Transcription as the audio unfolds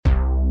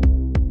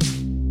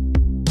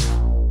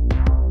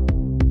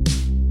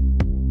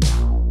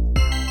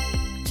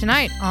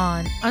Tonight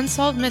on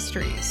Unsolved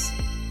Mysteries,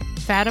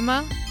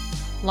 Fatima,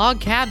 Log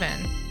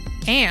Cabin,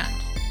 and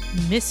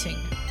Missing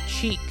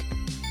Cheek.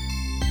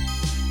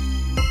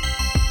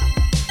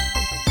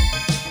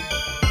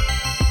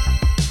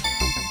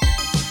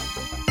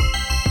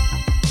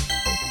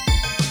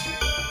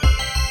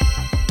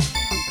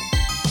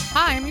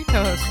 Hi, I'm your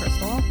co-host,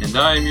 Crystal. And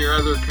I'm your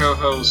other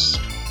co-host,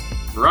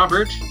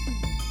 Robert.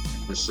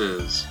 This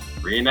is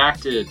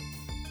Reenacted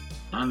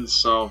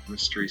Unsolved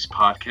Mysteries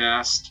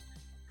podcast.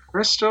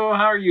 Crystal,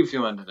 how are you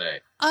feeling today?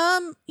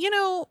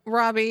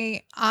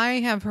 Robbie, I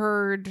have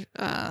heard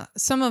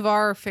some of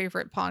our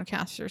favorite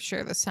podcasters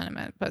share this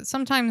sentiment, but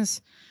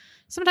sometimes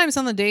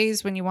on the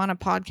days when you want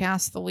to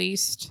podcast the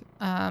least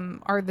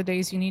are the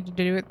days you need to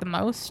do it the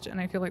most,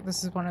 and I feel like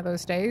this is one of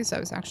those days. I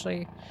was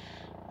actually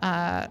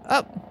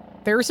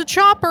there's a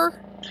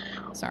chopper.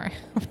 Sorry,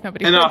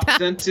 nobody An heard that.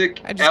 authentic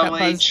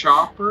LA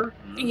chopper?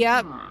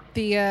 Yep.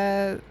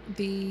 The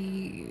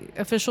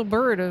official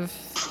bird of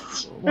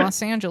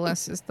Los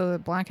Angeles is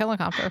the black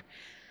helicopter.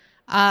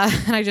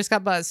 And I just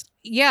got buzzed.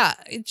 Yeah,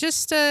 it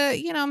just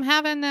I'm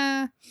having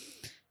a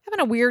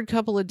weird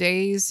couple of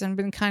days and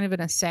been kind of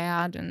in a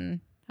sad, and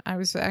I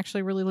was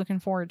actually really looking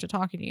forward to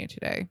talking to you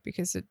today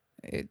because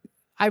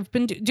I've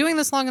been doing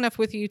this long enough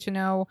with you to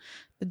know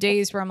the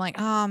days where I'm like,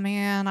 oh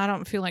man, I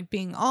don't feel like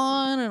being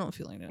on. I don't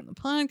feel like doing the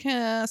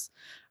podcast.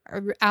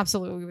 Are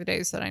absolutely the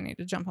days that I need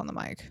to jump on the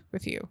mic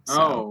with you.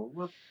 So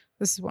well,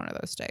 this is one of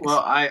those days. Well,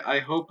 I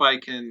hope I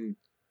can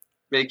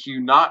make you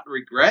not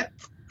regret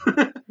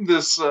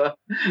this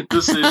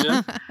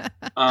decision.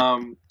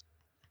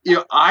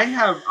 I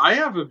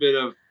have a bit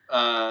of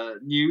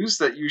news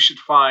that you should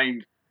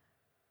find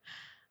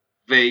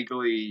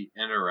vaguely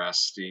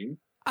interesting.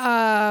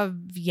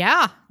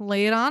 Yeah,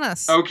 lay it on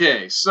us.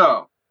 Okay,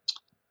 so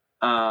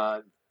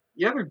the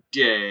other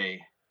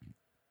day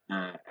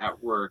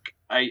at work,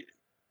 I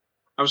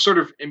was sort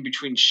of in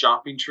between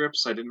shopping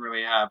trips. I didn't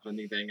really have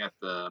anything at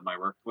my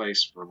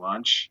workplace for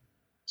lunch.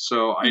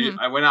 So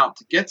I went out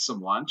to get some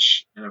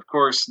lunch. And of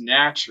course,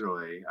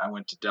 naturally, I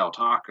went to Del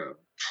Taco.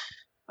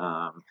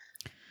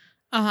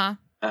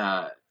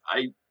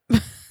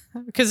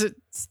 Because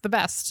it's the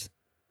best.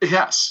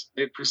 Yes,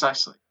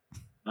 precisely.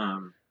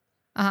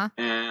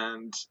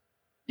 And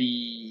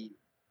the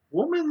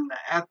woman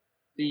at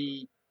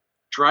the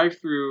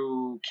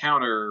drive-through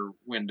counter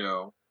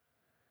window,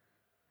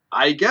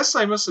 I guess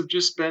I must have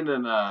just been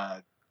in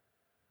a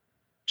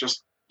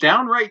just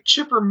downright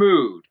chipper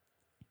mood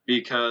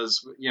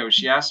because,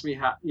 she asked me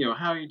how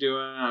are you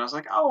doing? And I was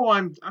like, oh,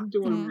 I'm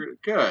doing really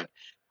good.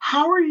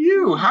 How are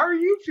you? How are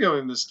you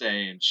feeling this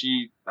day? And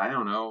she, I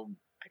don't know,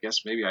 I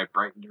guess maybe I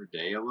brightened her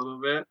day a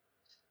little bit.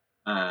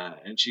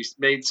 And she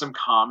made some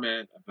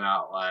comment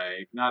about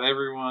like, not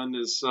everyone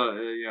is,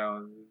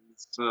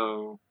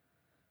 so,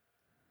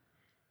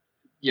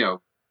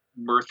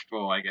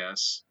 mirthful, I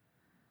guess.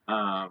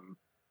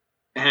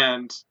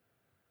 And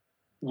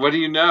what do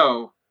you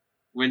know?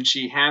 When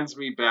she hands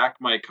me back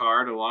my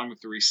card along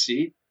with the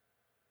receipt,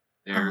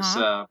 there's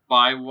a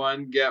buy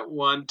one, get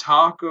one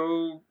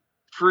taco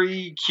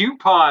free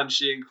coupon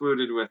she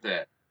included with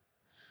it.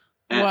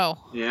 And, whoa.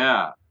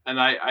 Yeah. And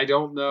I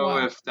don't know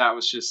if that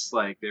was just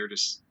like they were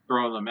just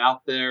throwing them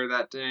out there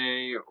that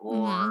day,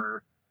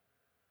 or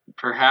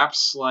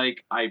perhaps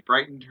like I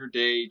brightened her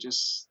day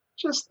just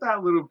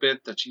that little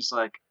bit that she's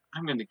like,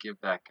 I'm going to give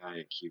that guy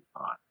a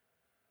coupon.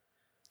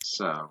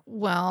 So.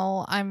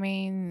 Well, I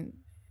mean,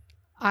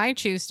 I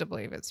choose to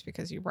believe it's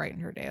because you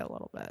brightened her day a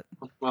little bit.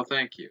 Well,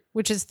 thank you.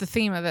 Which is the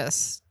theme of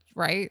this,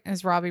 right?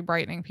 Is Robbie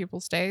brightening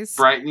people's days?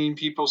 Brightening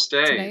people's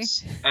days.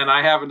 Today? And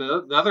I have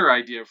another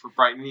idea for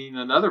brightening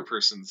another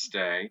person's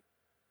day.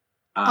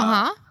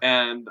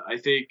 And I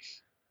think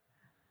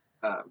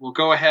we'll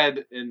go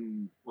ahead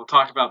and we'll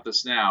talk about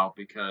this now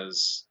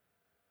because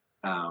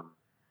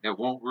it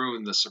won't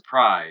ruin the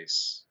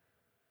surprise.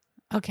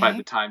 Okay. By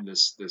the time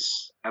this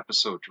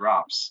episode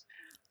drops.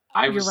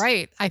 You're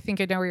right. I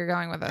think I know where you're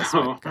going with this.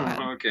 Go ahead.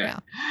 Okay. Yeah.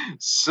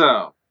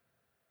 So,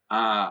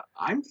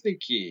 I'm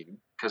thinking,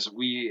 because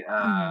we're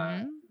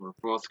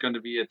both going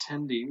to be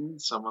attending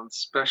someone's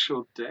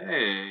special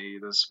day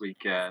this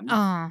weekend. We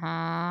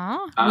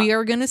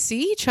are going to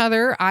see each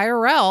other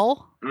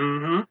IRL.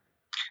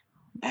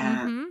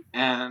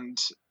 And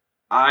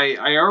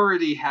I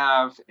already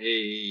have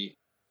a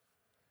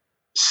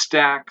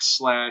stack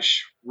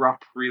 /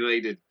 rump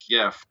related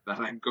gift that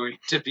I'm going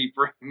to be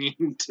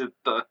bringing to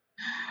the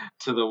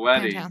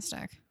wedding.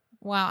 Fantastic.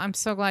 Wow, I'm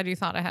so glad you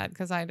thought ahead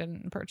because I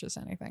didn't purchase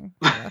anything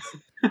for this.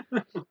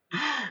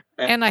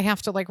 And I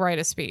have to write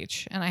a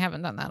speech, and I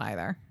haven't done that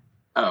either.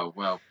 Oh,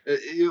 well,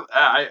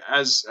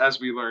 as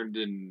we learned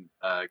in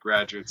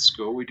graduate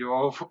school, we do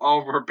all of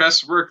our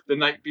best work the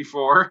night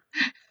before.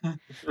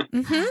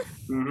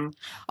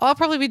 I'll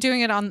probably be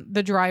doing it on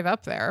the drive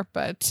up there,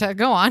 but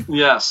go on.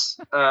 Yes.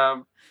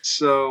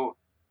 So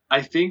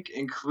I think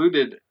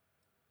included,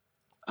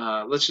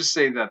 let's just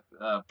say that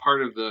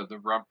part of the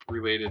rump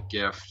related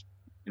gift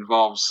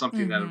involves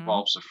something that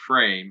involves a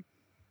frame.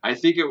 I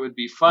think it would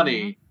be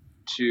funny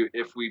to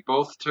if we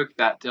both took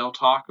that Del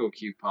Taco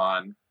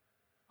coupon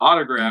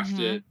autographed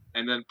Mm-hmm. it,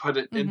 and then put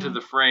it into Mm-hmm.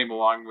 the frame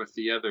along with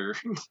the other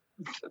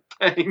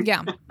thing.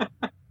 Yeah.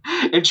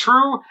 In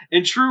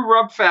true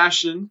Rump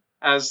fashion,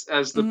 as the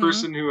Mm-hmm.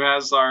 person who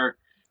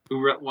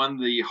won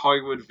the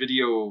Hollywood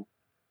Video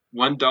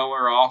 $1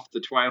 off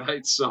the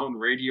Twilight Zone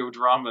radio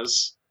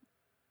dramas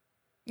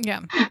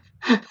Yeah.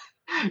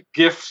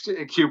 gift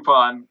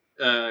coupon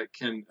can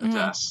Mm-hmm.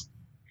 attest.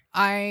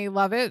 I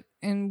love it,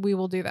 and we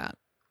will do that.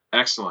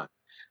 Excellent.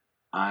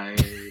 I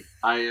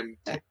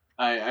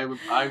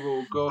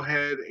will go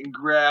ahead and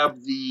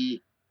grab the.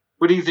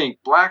 What do you think?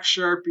 Black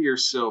Sharpie or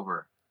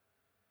silver?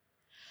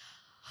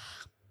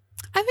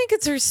 I think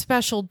it's her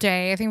special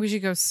day. I think we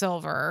should go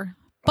silver.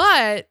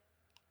 But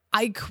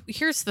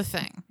here's the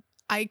thing.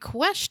 I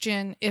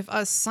question if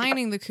us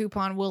signing the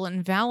coupon will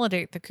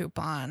invalidate the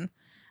coupon,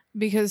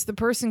 because the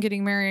person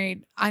getting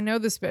married, I know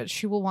this bitch,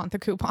 she will want the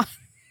coupon.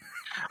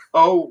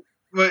 Oh,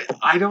 but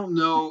I don't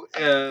know.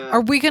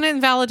 Are we going to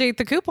invalidate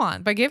the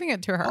coupon by giving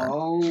it to her?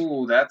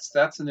 Oh,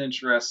 that's an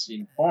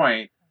interesting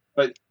point.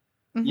 But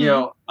Mhm. you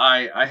know,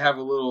 I have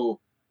a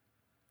little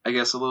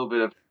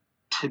bit of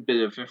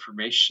tidbit of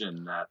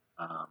information that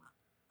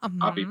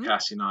I'll be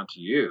passing on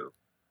to you,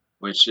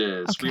 which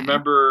is, Okay.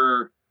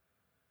 remember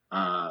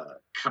a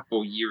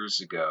couple years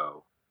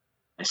ago,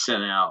 I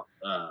sent out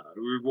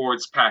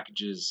rewards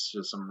packages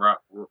to some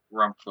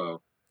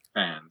Rumpfo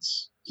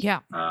fans.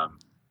 Yeah.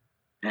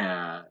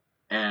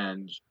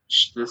 And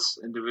this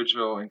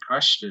individual in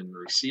question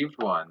received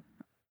one.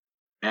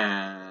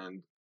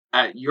 And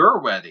at your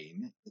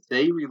wedding,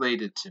 they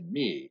related to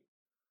me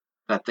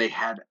that they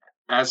had,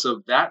 as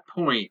of that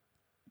point,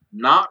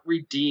 not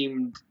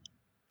redeemed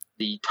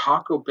the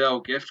Taco Bell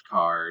gift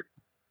card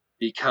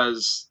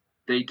because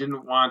they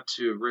didn't want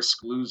to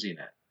risk losing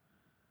it.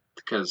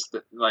 Because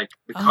the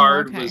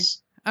card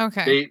was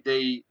okay.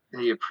 They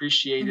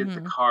appreciated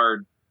the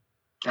card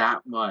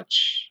that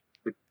much.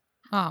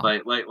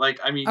 I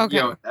mean, you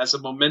know, as a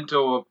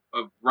memento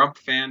of Rump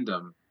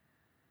fandom,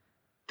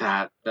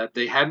 that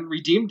they hadn't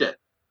redeemed it.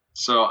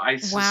 So I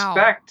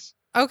suspect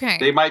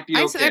they might be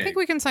okay. I think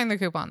we can sign the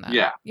coupon then.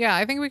 Yeah. Yeah,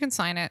 I think we can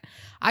sign it.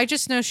 I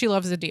just know she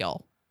loves a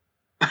deal.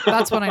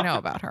 That's what I know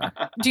about her.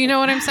 Do you know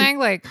what I'm saying?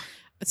 Like,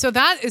 so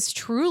that is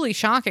truly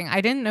shocking.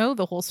 I didn't know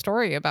the whole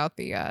story about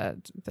the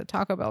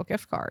Taco Bell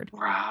gift card.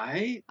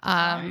 Right.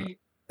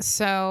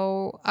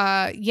 So,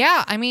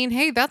 yeah, I mean,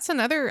 hey, that's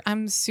another, I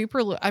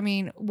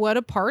mean, what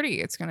a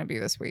party it's going to be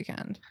this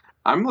weekend.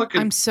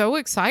 I'm so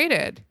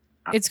excited.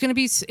 It's going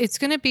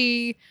to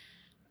be,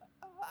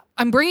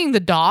 I'm bringing the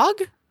dog.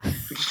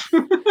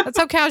 That's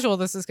how casual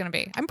this is going to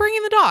be. I'm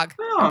bringing the dog.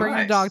 I'm bringing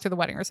the dog to the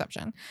wedding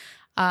reception.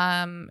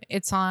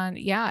 It's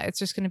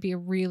just going to be a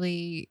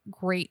really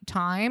great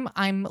time.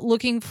 I'm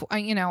looking for,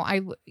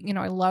 I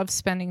love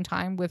spending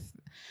time with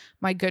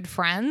my good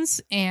friends,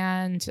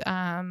 and,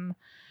 I'm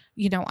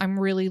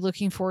really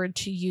looking forward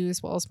to you,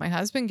 as well as my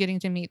husband,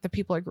 getting to meet the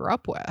people I grew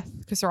up with,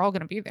 because they're all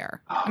going to be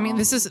there. I mean,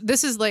 this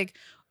is like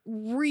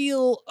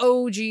real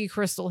OG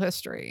Crystal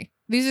history.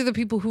 These are the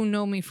people who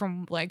know me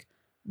from like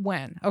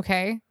when,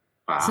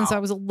 since I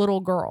was a little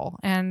girl.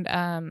 And,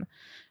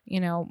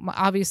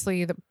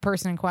 obviously the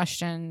person in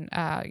question,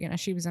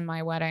 she was in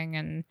my wedding,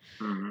 and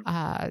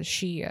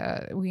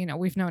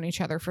we've known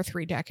each other for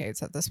 3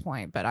 decades at this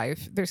point, but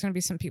there's going to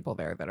be some people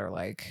there that are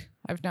like,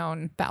 I've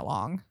known that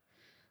long.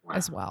 Wow.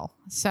 As well.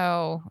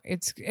 So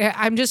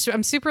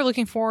I'm super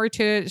looking forward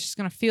to it. It's just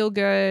going to feel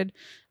good.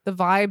 The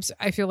vibes,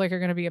 I feel like, are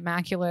going to be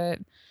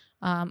immaculate.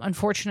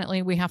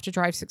 Unfortunately, we have to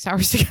drive 6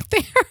 hours to get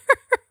there.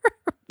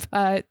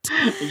 But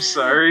I'm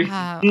sorry.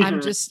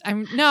 it's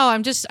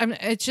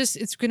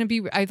going to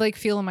be, I like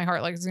feel in my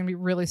heart like it's going to be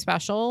really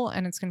special,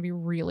 and it's going to be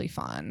really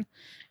fun.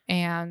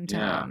 And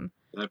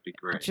that'd be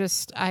great.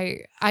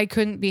 I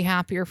couldn't be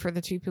happier for the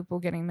two people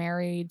getting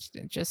married.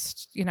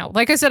 Just,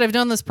 like I said, I've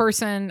known this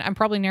person. I'm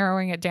probably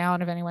narrowing it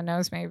down if anyone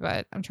knows me,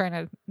 but I'm trying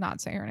to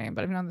not say her name,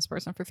 but I've known this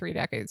person for 3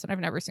 decades, and I've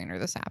never seen her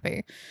this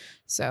happy.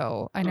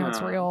 So I know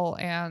it's real,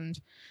 and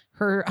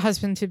her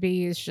husband to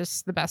be is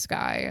just the best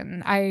guy.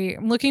 And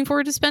I'm looking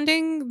forward to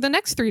spending the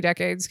next 3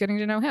 decades getting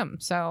to know him.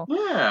 So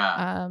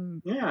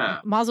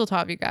Mazel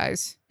tov, you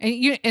guys.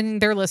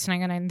 And they're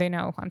listening, and they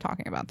know I'm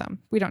talking about them.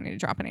 We don't need to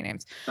drop any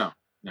names.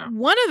 No.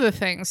 One of the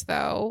things,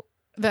 though,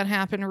 that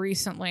happened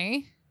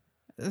recently,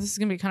 this is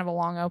going to be kind of a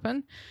long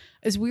open,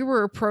 is we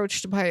were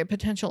approached by a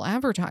potential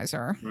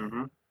advertiser.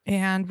 Mm-hmm.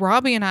 And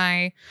Robbie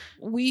and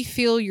we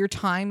feel your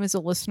time as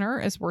a listener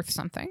is worth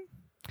something.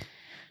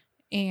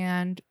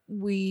 And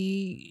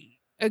we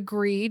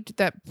agreed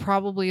that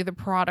probably the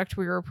product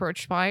we were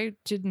approached by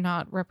did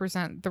not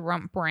represent the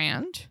Rump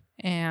brand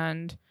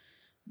and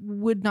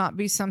would not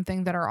be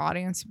something that our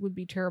audience would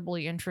be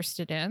terribly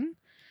interested in.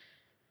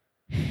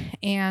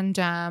 And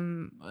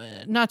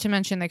not to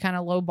mention, they kind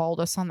of lowballed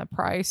us on the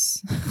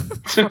price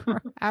for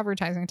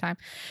advertising time.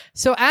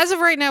 So as of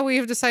right now, we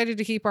have decided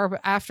to keep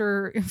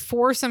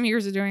for some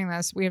years of doing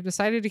this, we have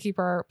decided to keep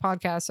our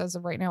podcast as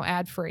of right now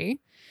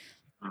ad-free.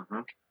 Mm-hmm.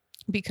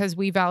 Because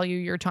we value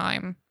your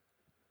time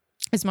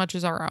as much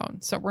as our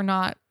own. So we're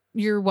not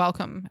You're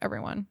welcome,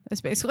 everyone.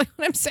 Is basically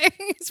what I'm saying.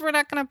 Is we're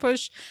not going to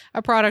push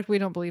a product we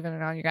don't believe in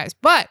it on you guys.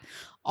 But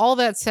all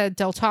that said,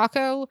 Del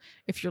Taco,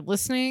 if you're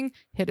listening,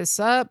 hit us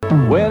up.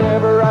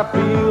 Whenever I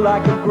feel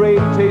like a great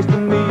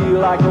tasting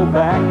meal, I go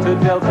back to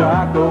Del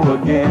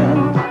Taco again.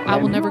 I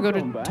will never go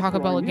to Taco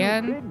Bell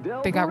again.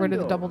 They got rid of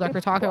the double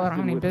decker taco. I don't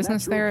have any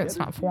business there. It's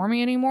not for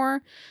me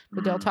anymore.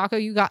 But Del Taco,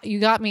 you got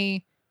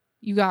me.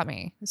 You got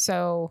me.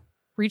 So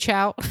reach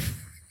out.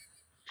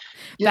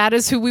 That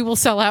is who we will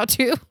sell out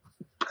to.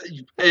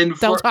 And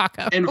Del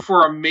Taco. And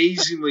for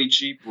amazingly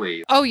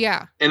cheaply. Oh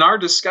yeah. In our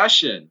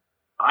discussion,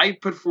 I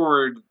put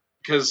forward,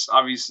 because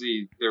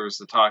obviously there was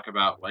the talk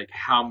about like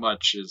how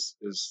much is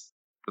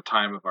the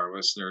time of our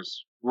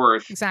listeners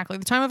worth. Exactly.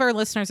 The time of our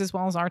listeners as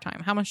well as our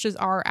time. How much does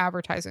our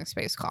advertising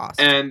space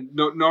cost? And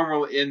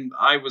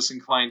I was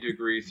inclined to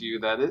agree with you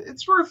that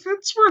it's worth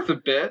a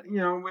bit. You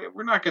know,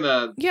 we're not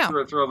gonna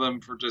throw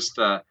them for just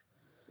a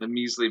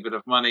measly bit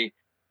of money,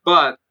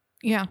 but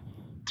yeah.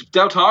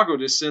 Del Taco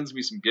just sends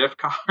me some gift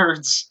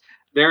cards.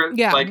 They're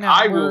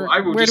I will.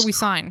 Where do we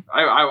sign?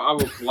 I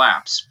will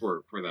collapse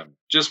for them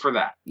just for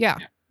that. Yeah.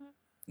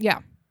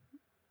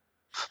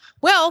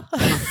 Well,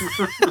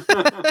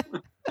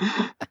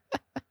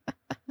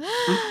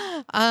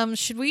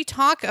 should we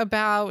talk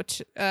about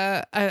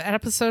an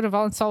episode of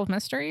Unsolved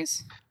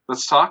Mysteries?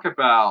 Let's talk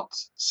about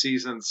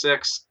season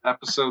 6,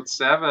 episode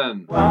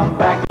 7. I'm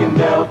back in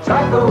Del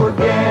Taco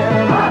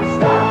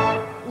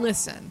again.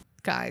 Listen,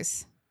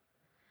 guys.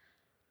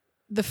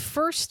 The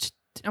first,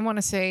 I want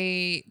to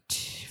say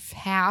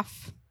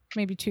half,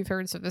 maybe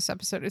 2/3 of this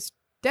episode is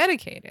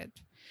dedicated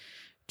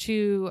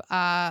to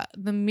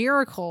the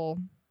miracle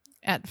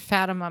at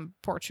Fatima,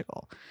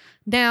 Portugal.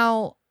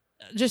 Now,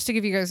 just to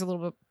give you guys a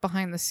little bit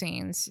behind the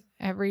scenes,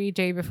 every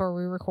day before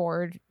we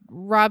record,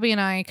 Robbie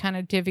and I kind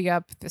of divvy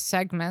up the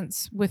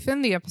segments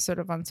within the episode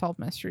of Unsolved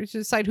Mysteries to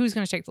decide who's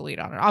going to take the lead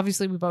on it.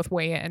 Obviously, we both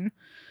weigh in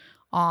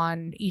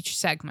on each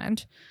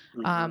segment.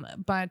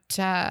 But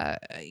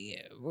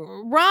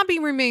Robbie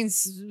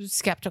remains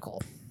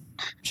skeptical,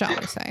 shall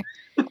I say.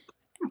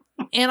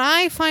 And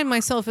I find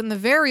myself in the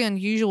very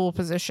unusual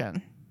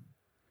position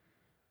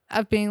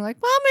of being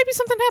like, well, maybe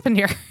something happened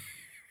here.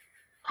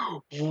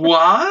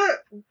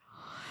 What?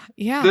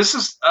 Yeah. This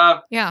is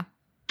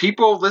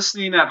people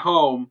listening at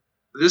home,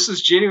 this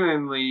is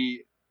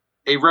genuinely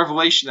a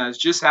revelation that has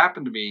just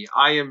happened to me.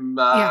 I am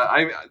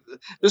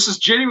this is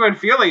genuine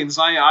feelings.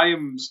 I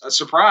am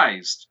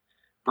surprised,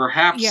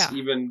 perhaps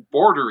even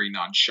bordering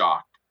on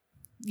shock.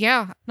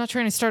 Yeah, I'm not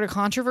trying to start a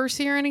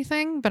controversy or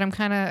anything, but I'm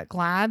kind of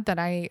glad that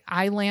I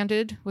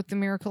landed with the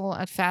miracle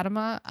at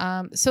Fatima.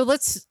 So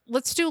let's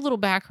do a little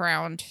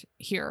background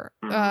here.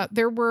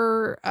 There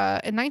were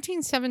in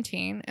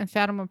 1917 in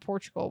Fatima,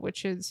 Portugal,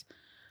 which is,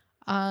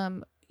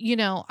 I'm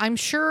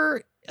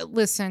sure.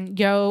 Listen,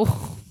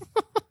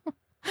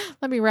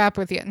 let me wrap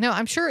with you. No,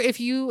 I'm sure if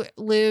you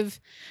live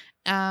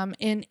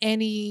in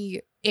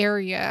any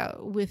area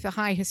with a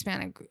high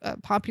Hispanic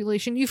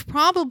population, you've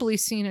probably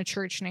seen a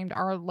church named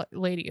Our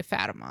Lady of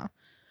Fatima.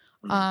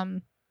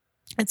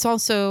 It's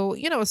also,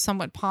 a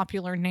somewhat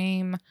popular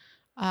name,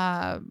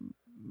 in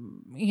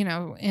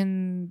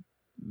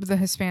the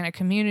Hispanic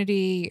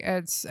community.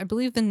 It's, I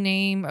believe, the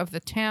name of the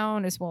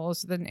town, as well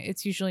as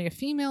it's usually a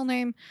female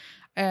name.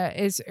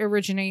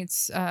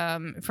 Originates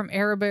from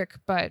Arabic,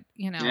 but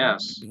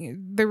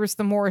there was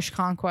the Moorish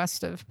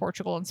conquest of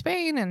Portugal and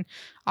Spain, and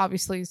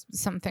obviously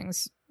some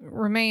things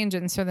remained,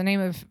 and so the name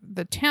of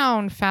the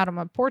town,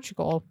 Fatima,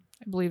 Portugal,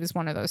 I believe, is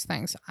one of those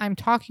things. I'm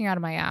talking out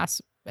of my ass.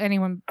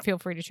 Anyone feel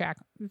free to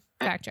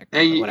fact check.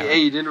 Hey, you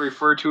didn't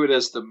refer to it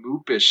as the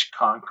Moopish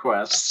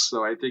conquest,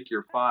 so I think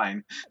you're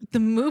fine. The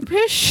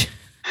Moopish?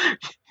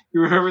 You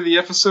remember the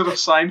episode of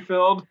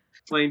Seinfeld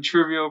playing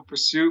Trivial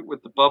Pursuit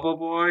with the Bubble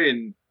Boy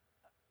and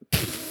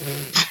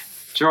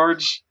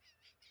George,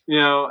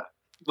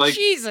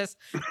 Jesus,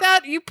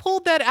 that you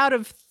pulled that out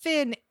of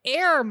thin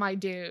air, my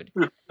dude.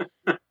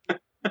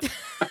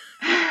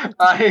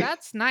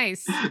 That's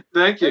nice.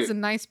 Thank you. That's a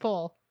nice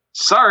pull.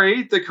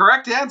 Sorry, the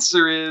correct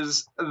answer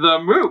is the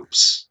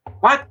Moops.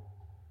 What?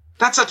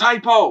 That's a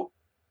typo.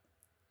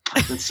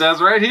 It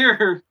says right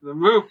here, the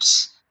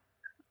Moops.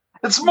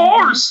 It's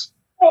Moors.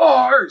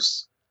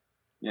 Moors.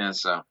 Yeah.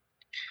 So.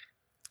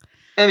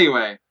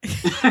 Anyway.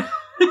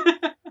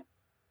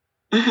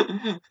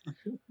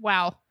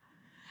 Wow.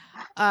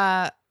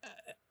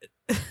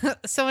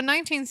 So in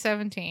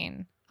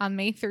 1917, on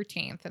May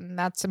 13th, and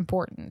that's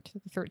important,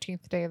 the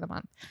 13th day of the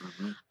month,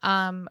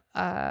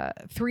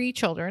 3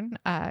 children,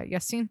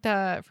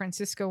 Jacinta,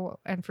 Francisco,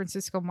 and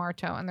Francisco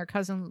Marto, and their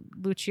cousin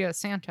Lucia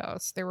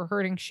Santos, they were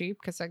herding sheep,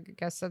 because I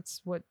guess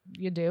that's what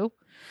you do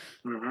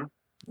in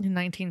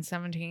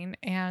 1917,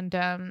 and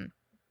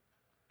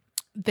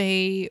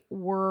there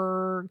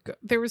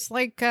was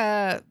like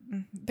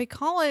they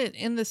call it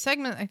in the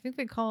segment, I think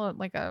they call it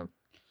like a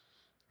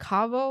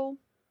cavo,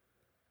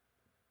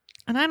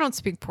 and I don't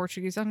speak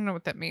Portuguese, I don't know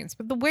what that means,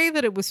 but the way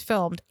that it was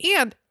filmed,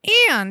 and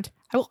I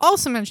will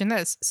also mention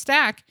this,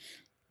 Stack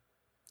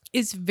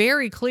is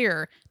very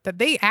clear that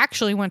they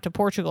actually went to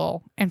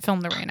Portugal and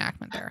filmed the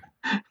reenactment there.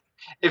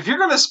 if you're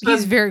gonna spend,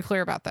 He's very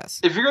clear about this.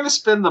 if you're gonna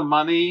spend the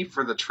money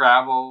for the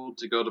travel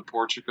to go to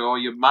Portugal,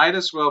 you might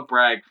as well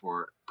brag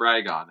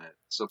on it,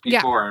 so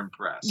people are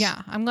impressed.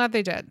 Yeah, I'm glad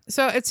they did.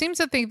 So it seems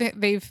that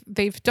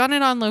they've done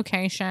it on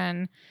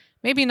location,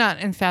 maybe not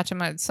in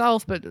Fatima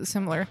itself, but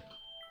similar.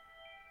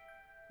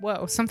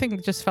 Whoa,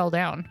 something just fell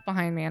down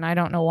behind me, and I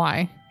don't know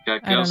why.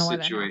 Got I don't ghost know why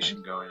that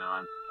situation going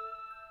on.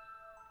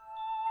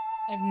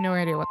 I have no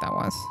idea what that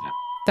was. Yeah.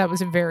 That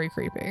was very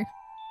creepy.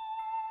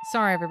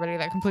 Sorry, everybody.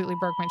 That completely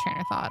broke my train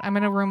of thought. I'm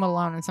in a room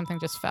alone and something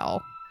just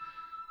fell.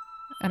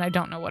 And I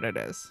don't know what it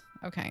is.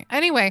 Okay.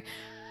 Anyway.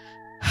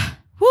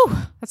 Whew,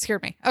 that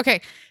scared me.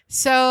 Okay.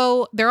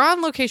 So they're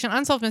on location.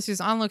 Unsolved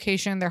Mysteries on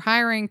location. They're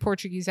hiring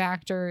Portuguese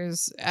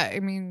actors. I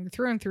mean,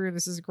 through and through,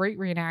 this is a great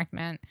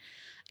reenactment.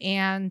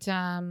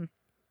 And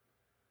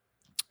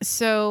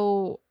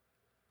so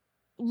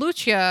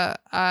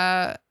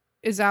Lucia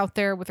is out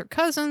there with her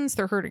cousins.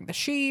 They're herding the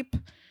sheep.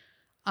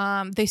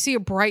 They see a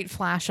bright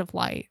flash of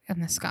light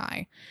in the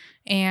sky,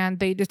 and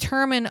they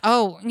determine,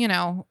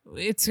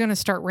 it's going to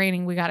start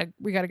raining. We gotta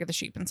get the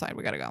sheep inside.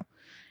 We gotta go.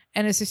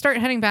 And as they start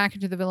heading back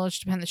into the village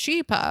to pen the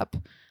sheep up,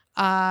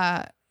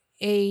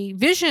 a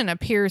vision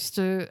appears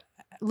to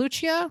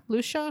Lucia.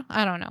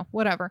 I don't know.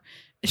 Whatever.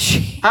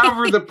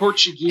 However, the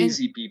Portuguese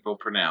people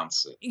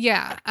pronounce it.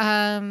 Yeah.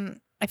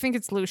 I think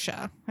it's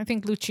Lucia. I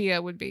think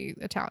Lucia would be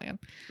Italian.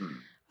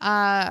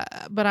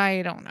 But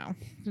I don't know.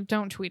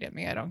 Don't tweet at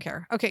me. I don't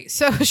care. Okay,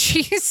 so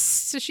she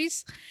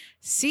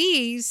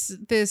sees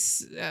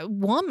this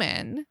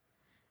woman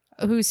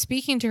who's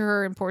speaking to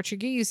her in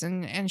Portuguese,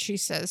 and she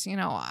says,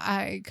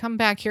 I come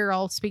back here,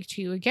 I'll speak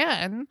to you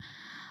again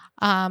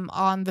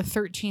on the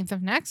 13th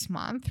of next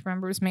month.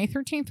 Remember, it was May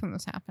 13th when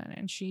this happened,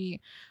 and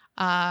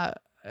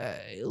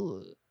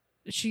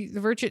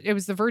it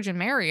was the Virgin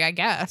Mary, I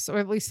guess, or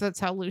at least that's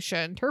how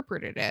Lucia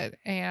interpreted it.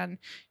 And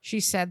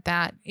she said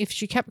that if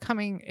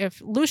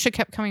Lucia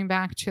kept coming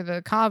back to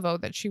the Cavo,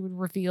 that she would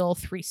reveal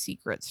 3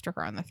 secrets to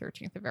her on the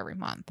 13th of every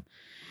month.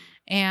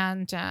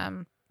 And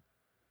the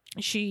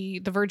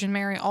Virgin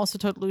Mary also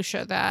told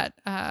Lucia that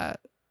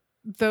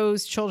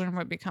those children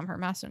would become her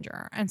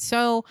messenger. And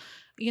so,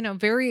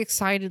 very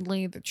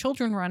excitedly, the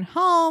children run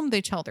home.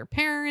 They tell their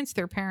parents,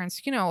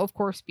 of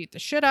course, beat the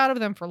shit out of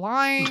them for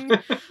lying.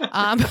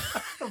 As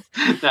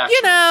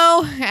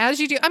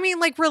you do. I mean,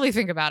 really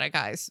think about it,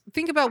 guys.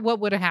 Think about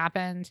what would have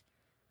happened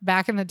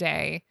back in the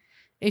day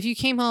if you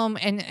came home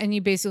and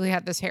you basically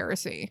had this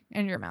heresy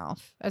in your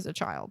mouth as a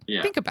child.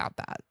 Yeah. Think about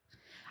that.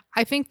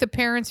 I think the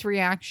parents'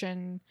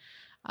 reaction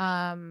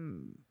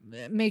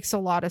makes a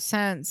lot of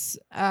sense.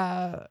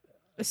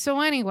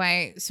 So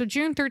anyway,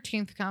 June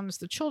 13th comes,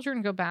 the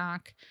children go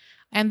back,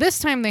 and this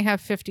time they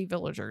have 50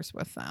 villagers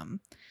with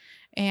them.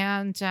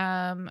 And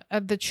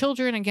the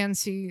children again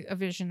see a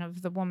vision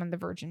of the woman, the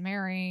Virgin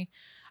Mary.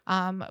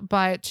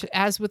 But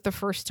as with the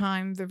first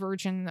time, the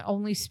Virgin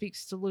only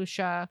speaks to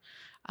Lucia.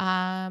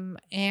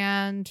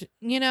 And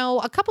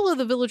a couple of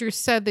the villagers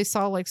said they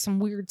saw some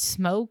weird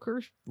smoke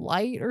or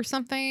light or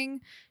something,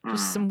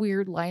 just some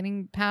weird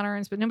lighting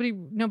patterns, but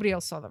nobody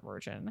else saw the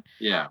Virgin.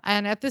 Yeah.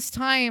 And at this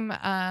time,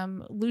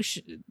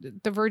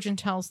 the Virgin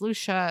tells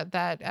Lucia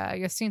that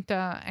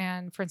Jacinta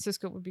and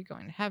Francisco would be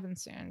going to heaven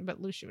soon,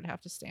 but Lucia would have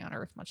to stay on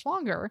Earth much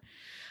longer.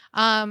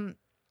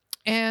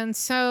 And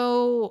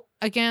so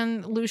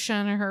again, Lucia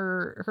and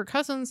her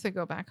cousins, they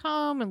go back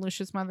home, and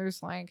Lucia's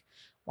mother's like,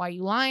 why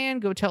you lying?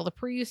 Go tell the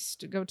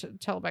priest. Go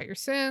tell about your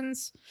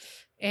sins.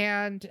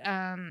 And,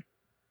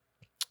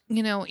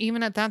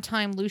 even at that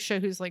time, Lucia,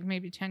 who's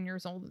maybe 10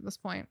 years old at this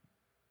point,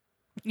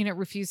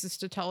 refuses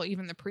to tell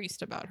even the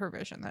priest about her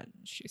vision that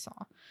she saw.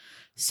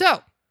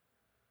 So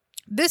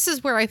this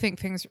is where I think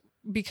things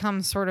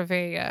become sort of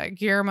a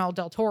Guillermo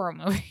del Toro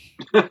movie.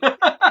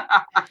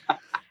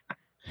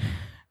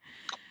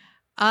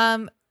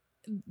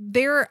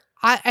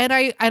 I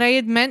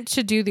had meant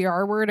to do the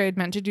R word. I had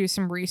meant to do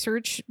some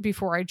research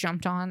before I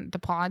jumped on the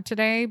pod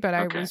today, but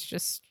I was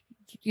just,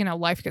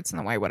 life gets in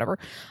the way, whatever.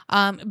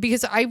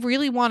 Because I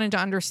really wanted to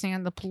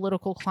understand the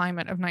political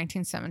climate of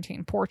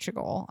 1917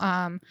 Portugal.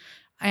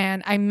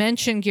 And I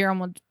mentioned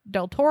Guillermo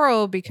del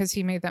Toro because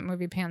he made that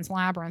movie Pan's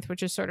Labyrinth,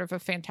 which is sort of a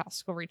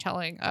fantastical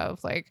retelling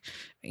of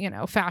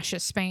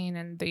fascist Spain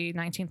in the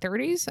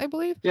 1930s, I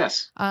believe.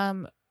 Yes.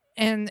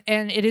 And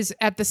it is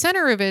at the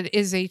center of it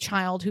is a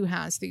child who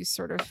has these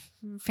sort of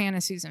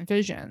fantasies and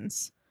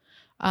visions.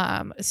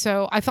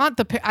 So I thought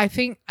I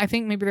think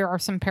maybe there are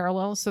some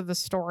parallels to the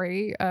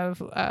story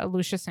of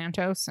Lucia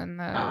Santos and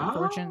the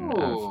Virgin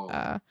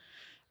of.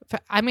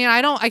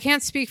 I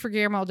can't speak for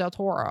Guillermo del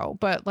Toro,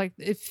 but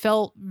it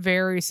felt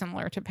very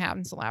similar to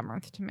Pan's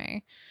Labyrinth to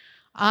me.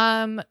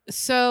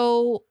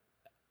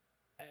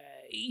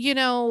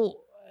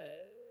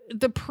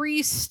 The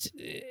priest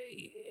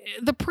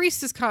the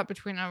priest is caught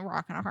between a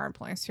rock and a hard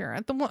place here.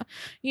 At the one,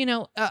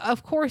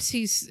 of course,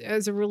 he's,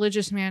 as a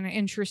religious man,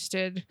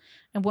 interested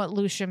in what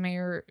Lucia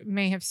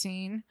may have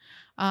seen.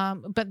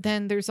 But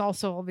then there's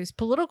also all these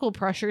political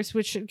pressures,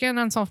 which again,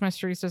 Unsolved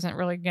Mysteries doesn't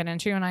really get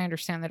into. And I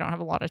understand they don't have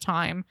a lot of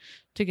time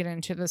to get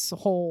into this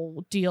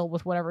whole deal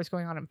with whatever's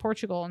going on in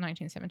Portugal in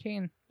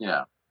 1917.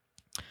 Yeah.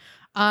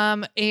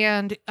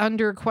 And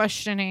under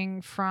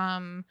questioning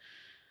from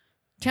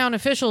town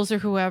officials or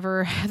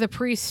whoever, the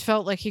priest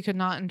felt like he could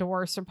not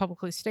endorse or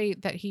publicly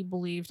state that he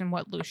believed in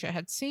what Lucia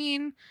had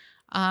seen.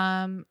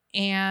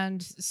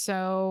 And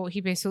so he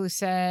basically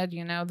said,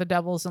 the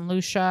devil's in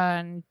Lucia,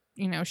 and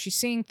she's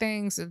seeing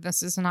things, and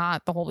this is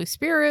not the Holy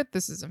Spirit.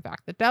 This is in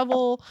fact the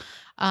devil.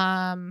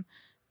 And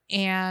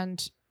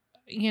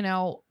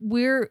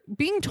we're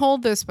being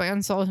told this by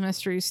Unsolved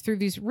Mysteries through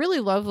these really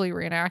lovely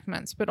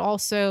reenactments, but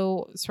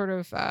also sort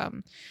of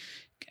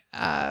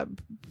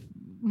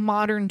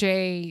modern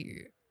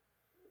day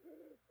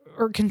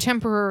or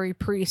contemporary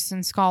priests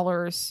and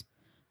scholars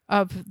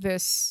of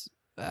this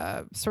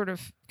sort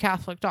of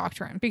Catholic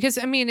doctrine. Because,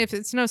 I mean, if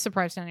it's no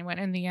surprise to anyone,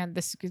 in the end,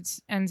 this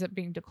ends up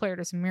being declared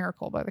as a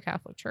miracle by the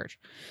Catholic Church.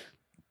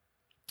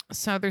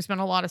 So there's been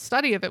a lot of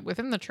study of it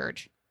within the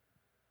church.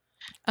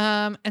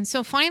 And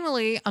so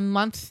finally, a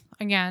month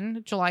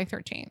again, July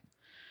 13th,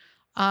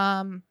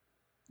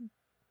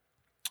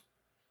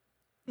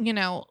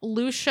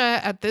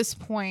 Lucia at this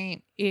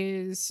point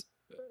is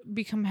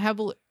become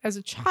heavily, as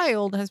a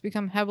child, has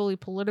become heavily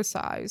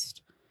politicized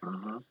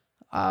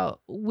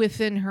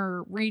within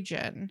her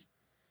region.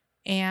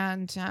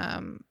 And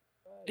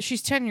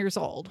she's 10 years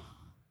old,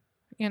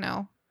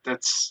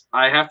 That's,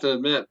 I have to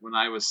admit, when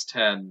I was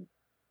 10,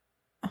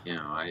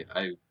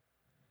 I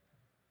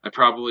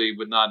probably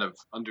would not have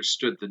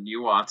understood the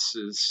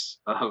nuances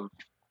of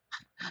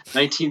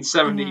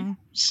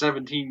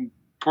 1917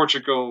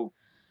 Portugal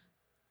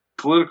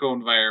political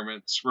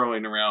environment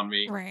swirling around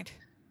me. Right.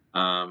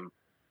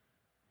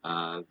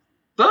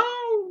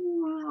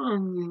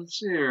 Let's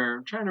see here.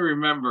 I'm trying to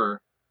remember.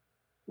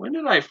 When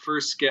did I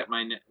first get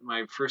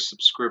my first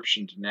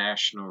subscription to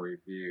National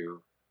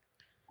Review?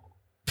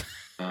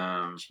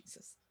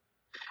 Jesus.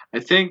 I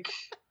think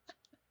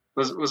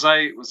was I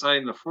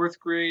in the 4th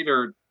grade,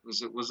 or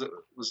was it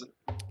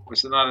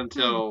not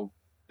until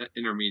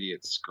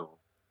intermediate school?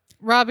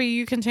 Robbie,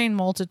 you contain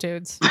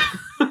multitudes.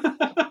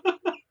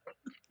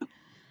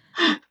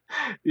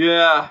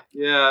 Yeah,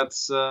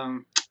 it's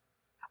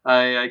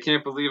I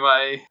can't believe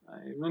I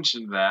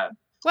mentioned that.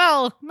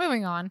 Well,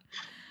 moving on.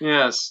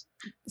 Yes.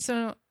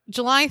 So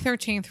July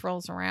 13th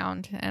rolls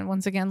around, and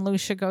once again,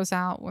 Lucia goes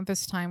out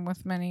this time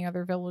with many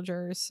other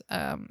villagers.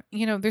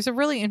 There's a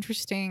really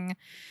interesting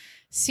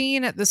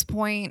scene at this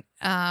point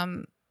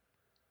in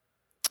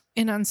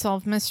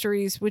Unsolved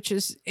Mysteries, which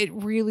is, it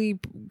really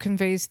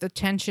conveys the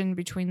tension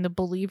between the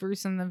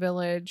believers in the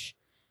village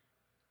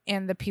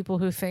and the people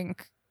who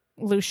think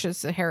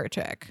Lucia's a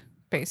heretic,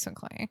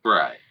 basically.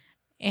 Right.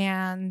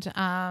 And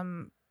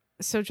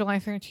so July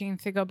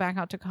 13th, they go back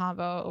out to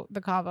Cavo.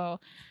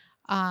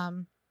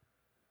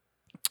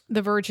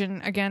 The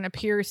Virgin again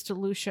appears to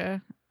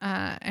Lucia,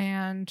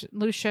 and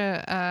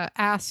Lucia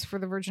asks for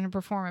the Virgin to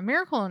perform a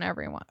miracle in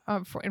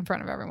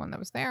front of everyone that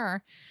was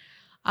there.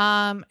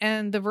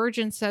 And the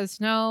Virgin says,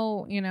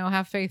 no,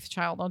 have faith,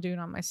 child. I'll do it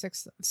on my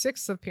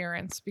sixth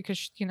appearance,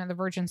 because, the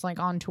Virgin's like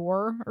on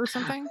tour or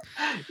something.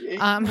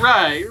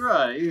 Right.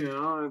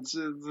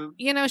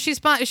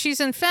 She's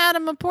in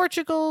Fatima,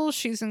 Portugal.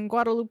 She's in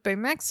Guadalupe,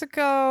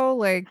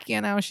 Mexico.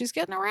 She's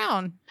getting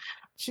around.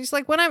 She's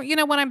like, when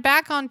I'm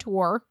back on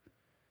tour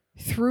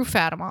through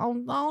Fatima,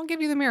 I'll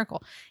give you the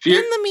miracle. In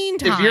the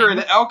meantime, if you're in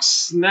Elk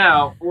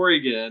Snout,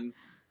 Oregon,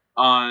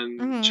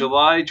 on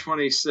July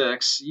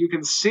 26th, you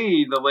can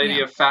see the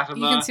Lady of Fatima.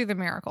 You can see the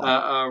miracle.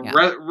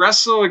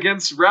 Wrestle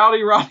against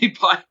Rowdy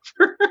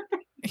Piper.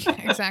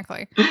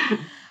 Exactly.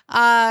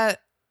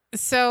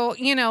 So,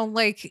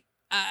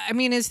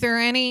 is there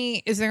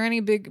any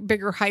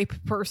bigger hype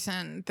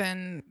person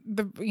than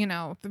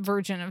the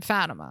Virgin of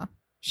Fatima?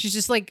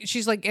 She's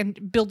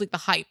building the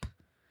hype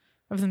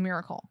of the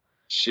miracle.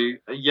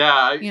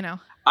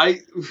 I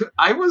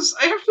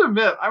have to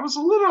admit, I was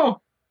a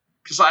little,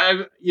 because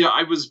I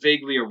was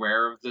vaguely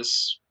aware of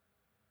this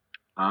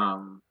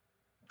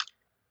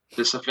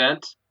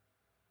event,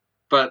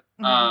 but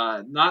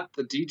not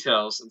the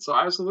details, and so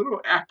I was a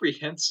little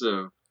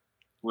apprehensive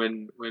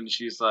when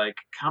she's like,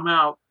 come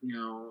out,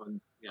 and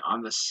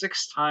on the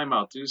 6th time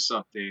I'll do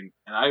something,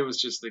 and I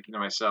was just thinking to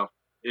myself,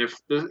 if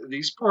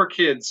these poor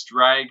kids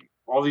drag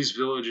all these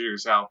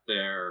villagers out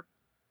there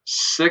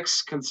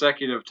 6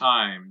 consecutive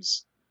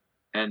times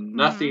and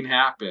nothing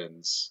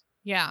happens.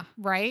 Yeah,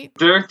 right.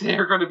 They're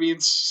going to be in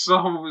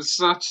so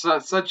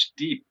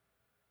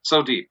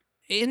deep.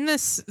 In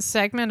this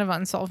segment of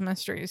Unsolved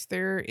Mysteries,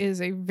 there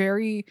is a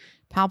very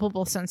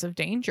palpable sense of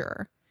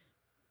danger,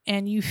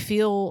 and you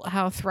feel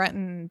how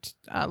threatened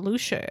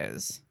Lucia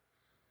is.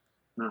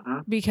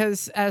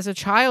 Because as a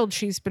child,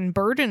 she's been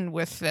burdened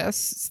with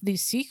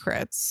these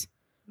secrets,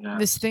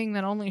 this thing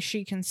that only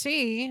she can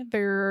see.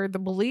 They're the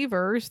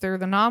believers, they're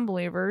the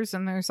non-believers,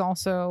 and there's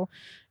also,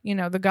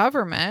 the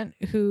government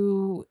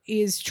who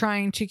is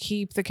trying to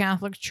keep the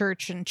Catholic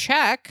Church in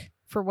check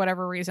for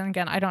whatever reason.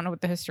 Again, I don't know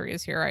what the history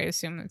is here. I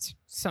assume it's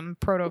some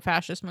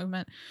proto-fascist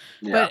movement,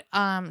 but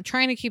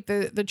trying to keep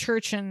the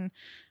church in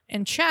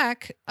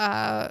check.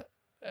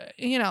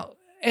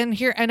 And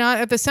here and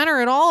at the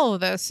center of all of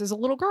this is a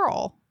little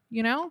girl.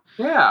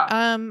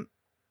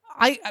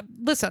 I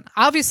listen,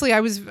 obviously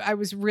I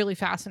was really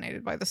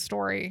fascinated by the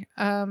story.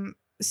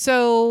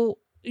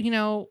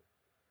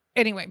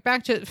 Anyway,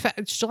 back to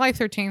it's July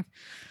 13th.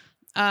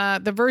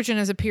 The Virgin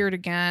has appeared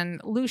again.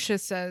 Lucia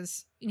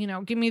says,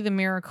 give me the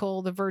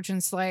miracle. The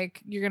Virgin's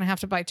like, you're going to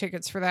have to buy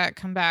tickets for that.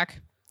 Come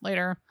back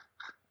later.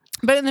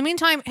 But in the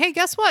meantime, hey,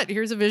 guess what?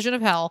 Here's a vision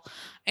of hell.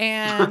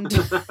 And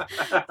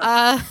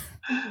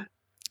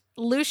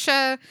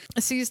Lucia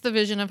sees the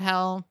vision of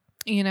hell.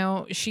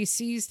 She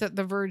sees that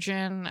the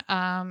Virgin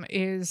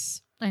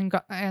is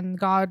and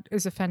God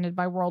is offended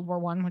by World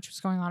War I, which was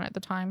going on at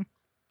the time.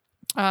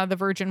 The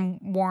Virgin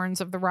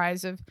warns of the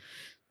rise of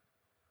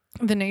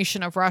the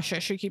nation of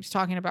Russia. She keeps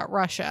talking about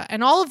Russia,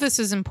 and all of this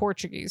is in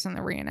Portuguese in the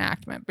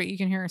reenactment, but you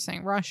can hear her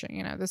saying Russia.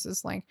 This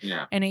is like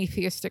an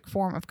atheistic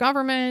form of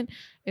government.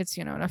 It's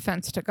an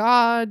offense to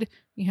God.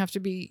 Everyone's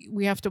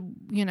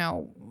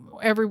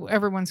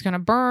going to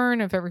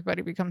burn if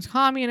everybody becomes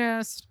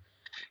communist.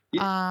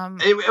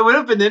 It would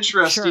have been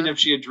interesting if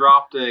she had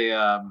dropped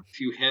a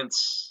few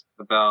hints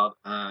about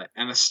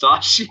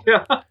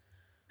Anastasia.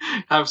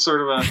 Have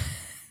sort of a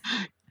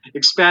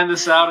expand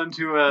this out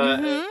into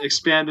a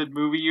expanded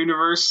movie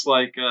universe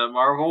like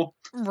Marvel.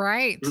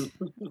 Right.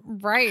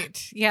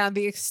 Right. Yeah,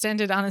 the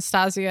extended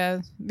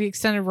Anastasia, the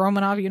extended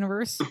Romanov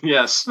universe.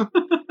 Yes.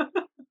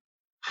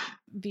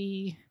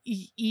 The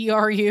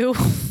ERU.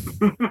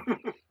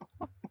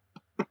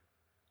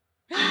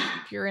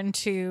 If you're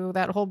into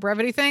that whole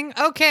brevity thing.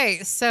 Okay,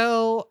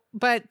 so,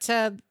 but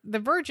the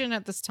Virgin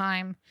at this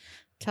time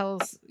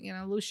tells,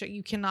 Lucia,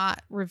 you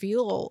cannot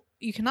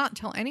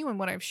tell anyone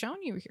what I've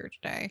shown you here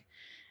today.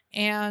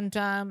 And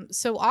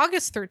so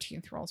August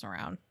 13th rolls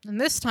around,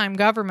 and this time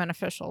government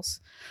officials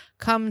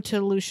come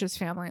to Lucia's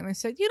family and they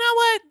said, you know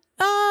what?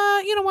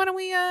 Why don't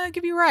we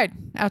give you a ride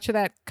out to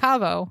that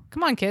Cavo?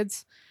 Come on,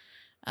 kids.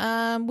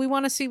 We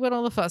want to see what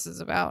all the fuss is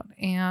about.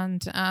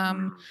 And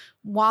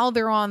while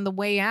they're on the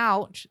way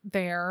out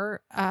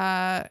there,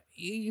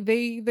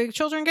 the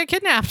children get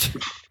kidnapped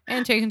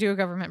and taken to a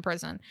government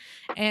prison,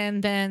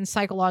 and then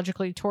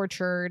psychologically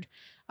tortured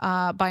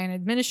by an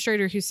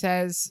administrator who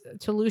says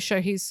to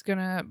Lucia he's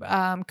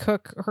gonna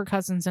cook her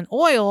cousins in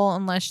oil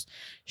unless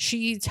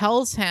she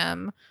tells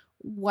him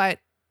what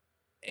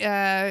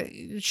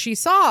she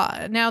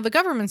saw. Now, the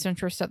government's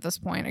interest at this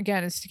point,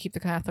 again, is to keep the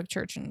Catholic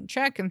Church in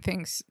check, and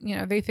thinks,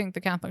 they think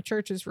the Catholic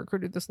Church has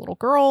recruited this little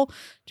girl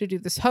to do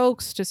this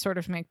hoax to sort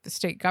of make the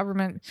state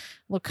government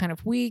look kind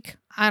of weak.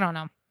 I don't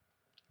know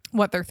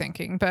what they're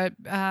thinking, but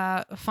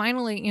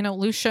finally,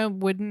 Lucia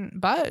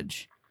wouldn't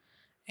budge,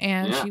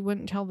 and she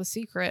wouldn't tell the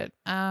secret.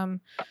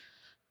 It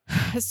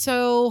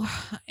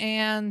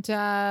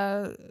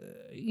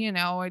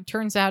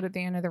turns out at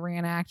the end of the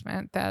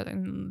reenactment that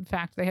in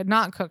fact they had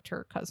not cooked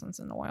her cousins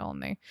in oil,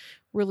 and they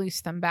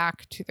released them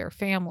back to their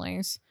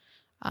families.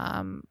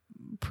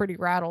 Pretty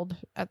rattled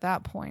at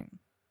that point.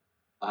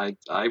 I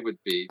would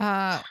be.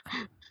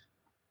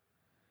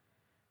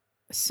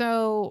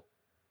 So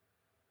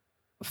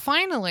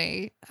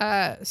finally,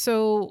 the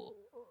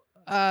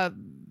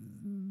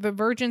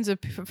Virgin's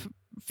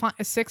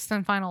sixth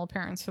and final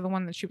appearance, for the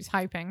one that she was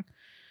hyping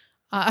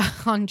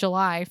on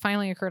July,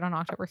 finally occurred on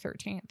October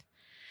 13th.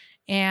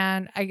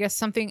 And I guess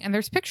and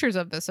there's pictures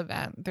of this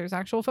event. There's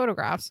actual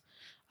photographs.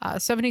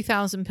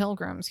 70,000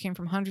 pilgrims came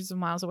from hundreds of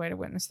miles away to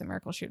witness the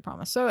miracle she had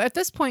promised. So at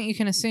this point, you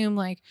can assume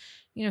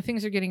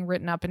things are getting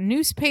written up in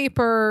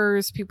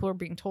newspapers. People are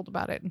being told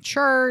about it in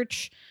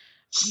church.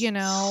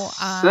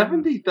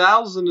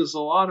 70,000 is a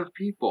lot of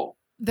people.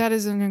 That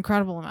is an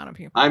incredible amount of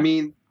people. I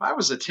mean, if I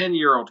was a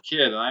 10-year-old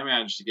kid and I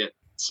managed to get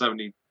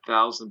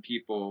 70,000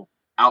 people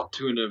out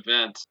to an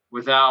event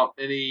without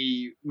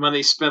any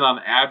money spent on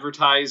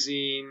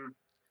advertising,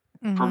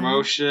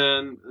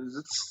 promotion,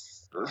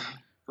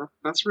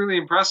 that's really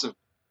impressive.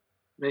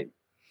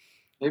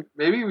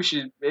 Maybe we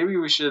should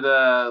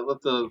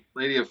let the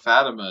Lady of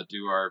Fatima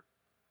do our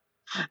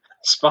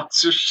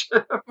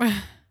sponsorship.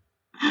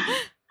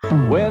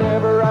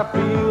 Whenever I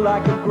feel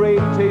like a great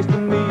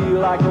tasting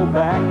meal, I go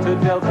back to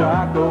Del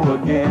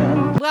Taco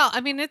again. Well,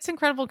 I mean, it's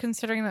incredible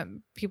considering that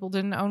people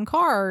didn't own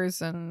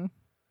cars, and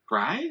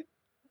right?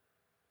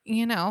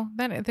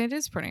 That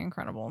is pretty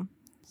incredible.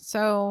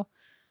 So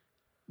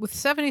with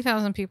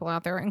 70,000 people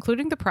out there,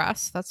 including the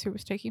press, that's who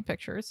was taking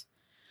pictures,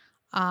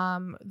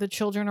 the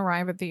children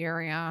arrive at the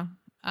area.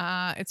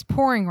 It's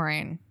pouring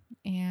rain,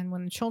 and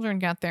when the children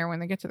get there, when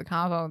they get to the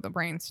Cavo, the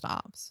rain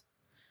stops.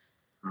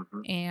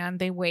 And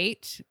they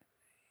wait,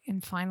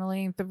 and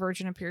finally the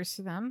Virgin appears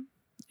to them,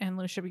 and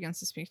Lucia begins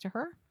to speak to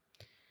her.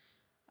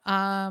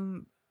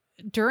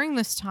 during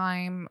this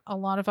time, a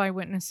lot of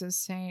eyewitnesses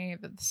say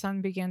that the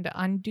sun began to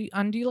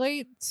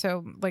undulate.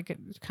 So, like, it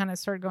kind of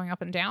started going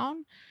up and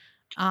down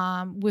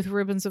with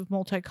ribbons of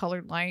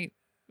multicolored light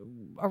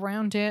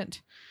around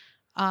it.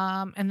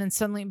 And then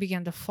suddenly it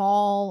began to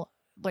fall,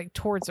 like,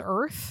 towards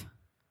Earth.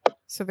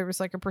 So there was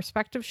like a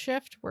perspective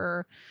shift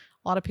where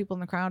a lot of people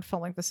in the crowd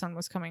felt like the sun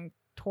was coming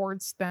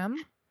towards them.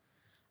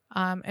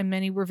 And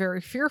many were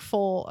very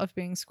fearful of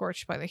being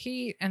scorched by the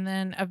heat. And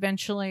then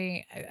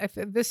eventually,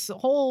 this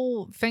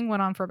whole thing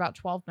went on for about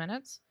 12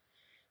 minutes.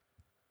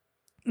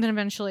 And then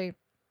eventually,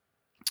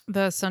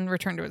 the sun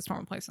returned to its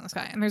normal place in the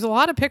sky. And there's a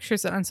lot of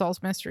pictures that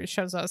Unsolved Mysteries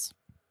shows us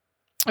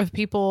of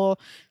people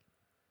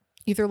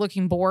either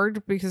looking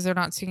bored because they're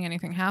not seeing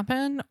anything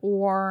happen,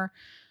 or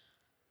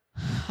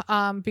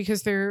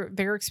because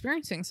they're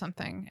experiencing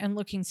something and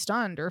looking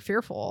stunned or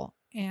fearful.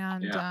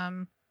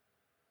 And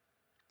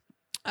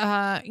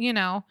you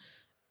know,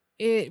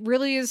 it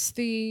really is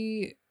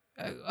the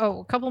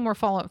a couple more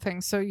follow-up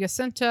things. So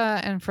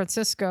Jacinta and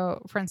Francisco,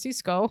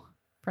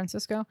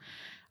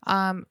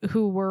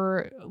 who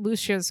were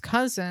Lucia's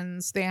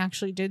cousins, they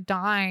actually did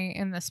die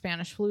in the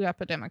Spanish flu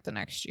epidemic the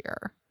next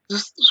year.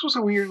 This was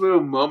a weird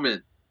little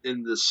moment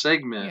in the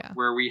segment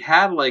where we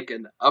had like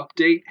an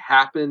update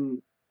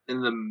happen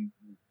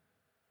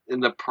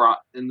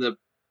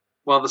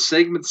while the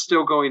segment's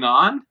still going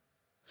on.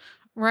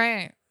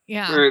 Right.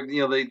 Yeah. Where,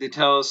 you know, they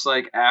tell us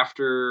like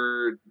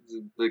after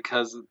the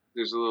cousin,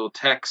 there's a little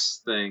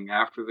text thing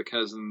after the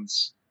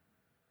cousins,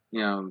 you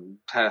know,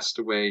 passed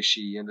away.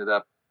 She ended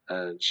up,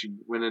 she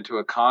went into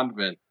a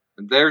convent,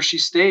 and there she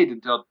stayed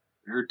until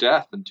her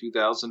death in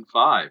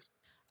 2005.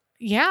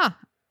 Yeah.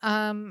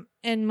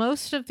 And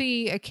most of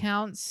the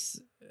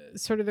accounts,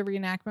 sort of the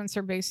reenactments,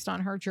 are based on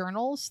her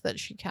journals that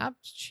she kept.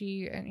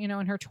 She, you know,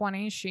 in her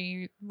 20s,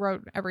 she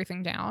wrote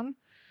everything down.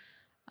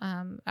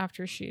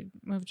 After she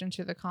moved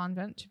into the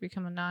convent to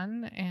become a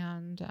nun.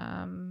 And,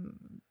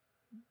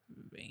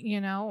 you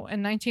know,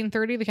 in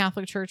 1930, the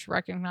Catholic Church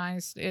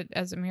recognized it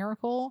as a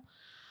miracle.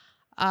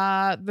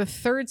 The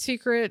third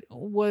secret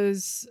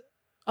was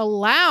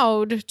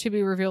allowed to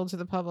be revealed to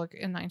the public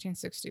in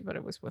 1960, but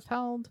it was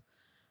withheld.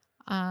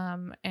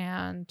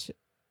 And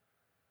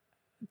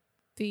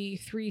the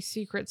three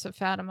secrets of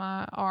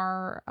Fatima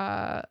are,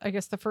 I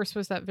guess the first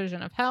was that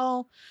vision of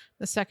hell.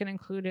 The second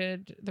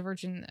included the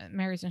Virgin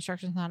Mary's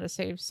instructions on how to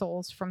save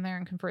souls from there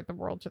and convert the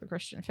world to the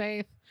Christian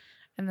faith.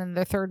 And then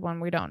the third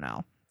one, we don't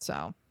know.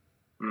 So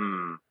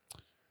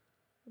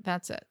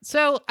that's it.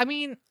 So, I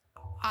mean,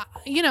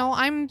 you know,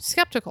 I'm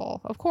skeptical,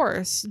 of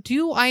course.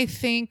 Do I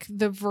think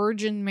the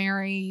Virgin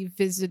Mary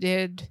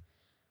visited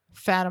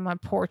Fatima,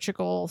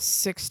 Portugal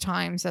 6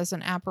 times as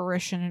an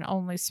apparition and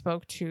only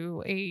spoke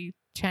to a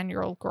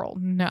 10-year-old girl?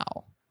 No.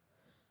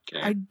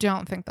 Okay. I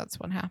don't think that's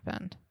what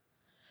happened.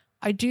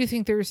 I do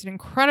think there's an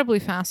incredibly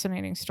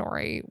fascinating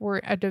story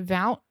where a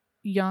devout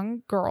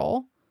young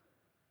girl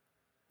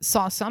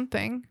saw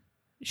something.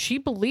 She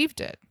believed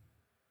it.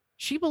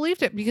 She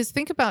believed it because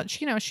think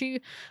about, you know,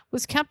 she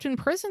was kept in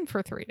prison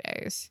for 3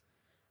 days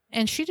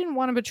and she didn't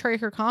want to betray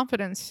her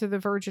confidence to the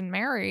Virgin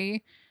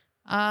Mary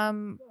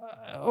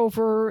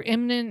over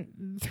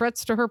imminent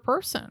threats to her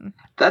person.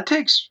 That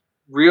takes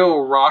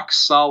real rock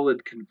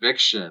solid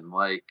conviction,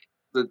 like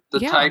the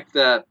type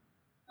that,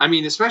 I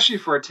mean, especially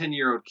for a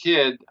 10-year-old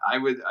kid, I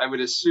would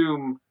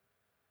assume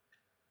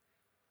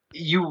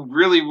you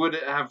really would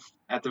have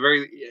at the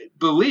very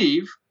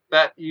believe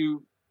that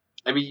you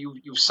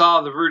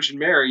saw the Virgin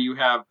Mary. You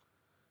have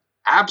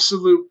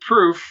absolute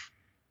proof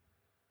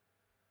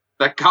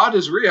that God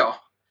is real,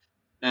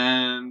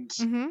 and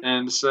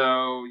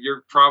so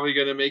you're probably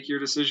going to make your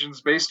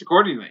decisions based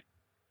accordingly.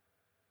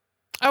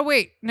 Oh,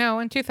 wait. No,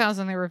 in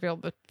 2000, they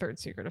revealed the third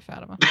secret of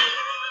Fatima.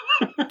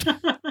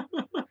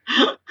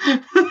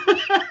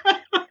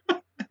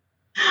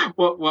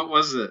 What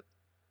was it?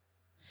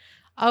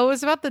 Oh, it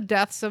was about the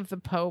deaths of the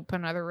Pope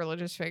and other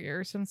religious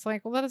figures. And it's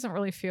like, well, that doesn't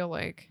really feel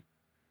like...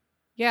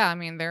 Yeah, I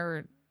mean,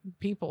 they're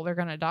people. They're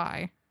going to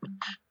die.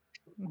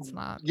 It's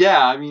not...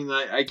 Yeah, I mean,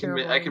 I can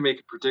make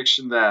a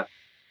prediction that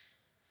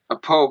a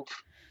Pope...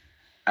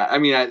 I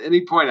mean, at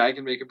any point, I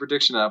can make a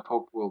prediction that a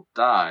Pope will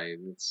die.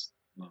 It's...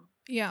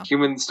 Yeah.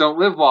 Humans don't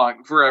live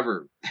long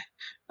forever.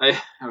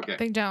 Okay.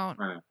 They don't.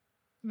 Right.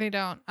 They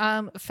don't.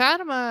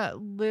 Fatima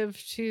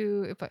lived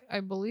to, I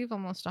believe,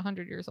 almost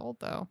 100 years old,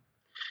 though.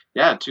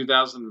 Yeah,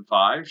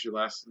 2005. She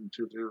lasted in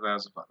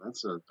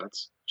 2005.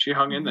 She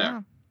hung in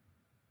there.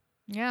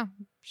 Yeah,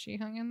 she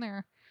hung in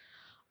there.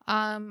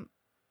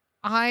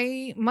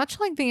 I, much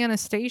like the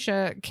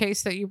Anastasia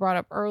case that you brought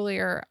up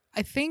earlier,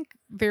 I think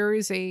there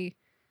is a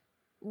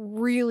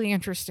really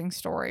interesting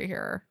story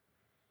here.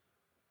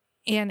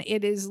 And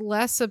it is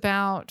less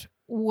about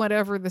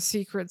whatever the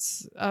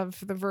secrets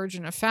of the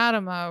Virgin of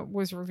Fatima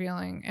was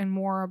revealing and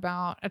more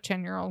about a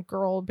 10-year-old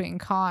girl being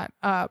caught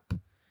up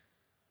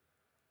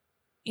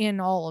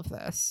in all of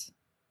this.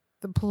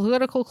 The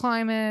political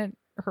climate,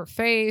 her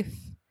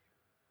faith,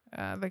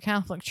 the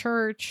Catholic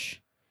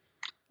Church,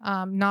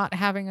 not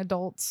having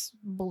adults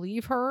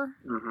believe her,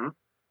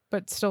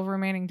 but still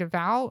remaining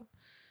devout.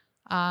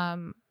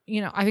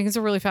 I think it's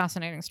a really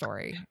fascinating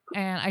story,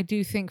 and I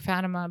do think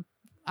Fatima.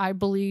 I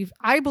believe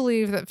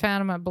that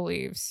Fatima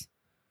believes.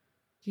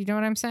 Do you know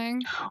what I'm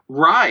saying?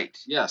 Right.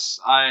 Yes.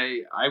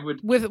 I would.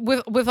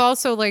 With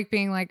also like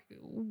being like,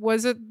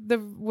 was it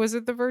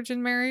the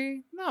Virgin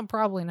Mary? No,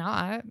 probably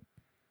not.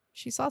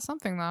 She saw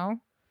something though.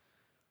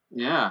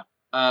 Yeah.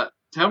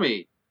 Tell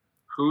me,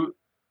 who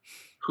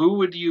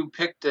would you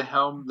pick to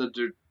helm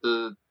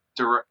the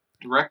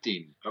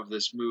directing of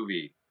this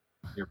movie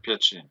you're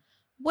pitching?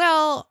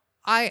 Well,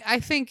 I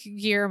think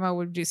Guillermo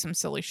would do some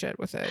silly shit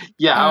with it.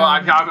 Yeah.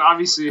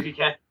 Obviously he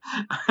can.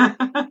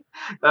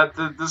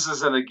 This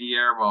isn't a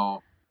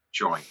Guillermo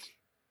joint.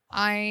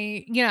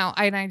 I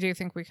do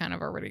think we kind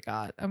of already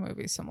got a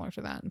movie similar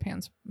to that in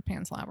Pan's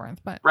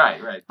Labyrinth, but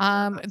Right.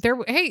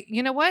 hey,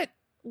 you know what?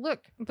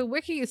 Look, the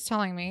wiki is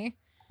telling me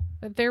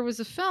that there was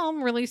a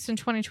film released in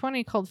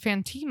 2020 called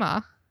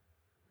Fantima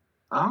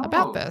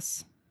about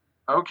this.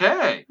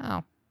 Okay.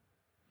 Oh.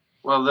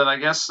 Well, then I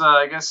guess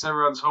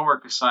everyone's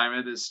homework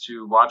assignment is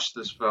to watch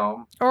this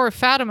film. Or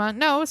Fatima.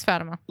 No, it was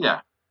Fatima.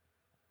 Yeah.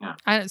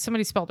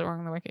 Somebody spelled it wrong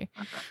in the wiki.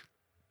 Okay.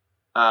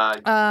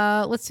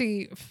 Let's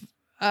see.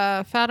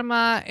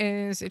 Fatima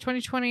is a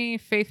 2020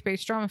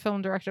 faith-based drama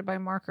film directed by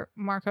Marco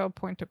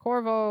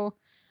Pontecorvo.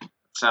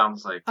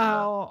 Sounds like.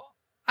 I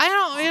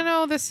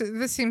don't. This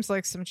seems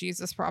like some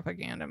Jesus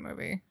propaganda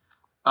movie.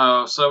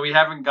 Oh, so we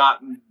haven't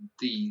gotten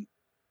the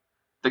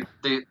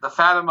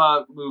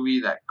Fatima movie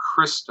that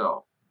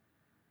Crystal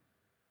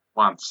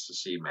wants to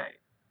see made.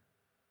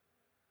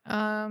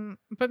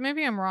 But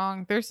maybe I'm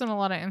wrong. There's been a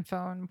lot of info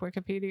on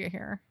Wikipedia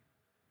here.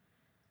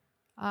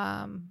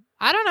 I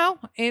don't know.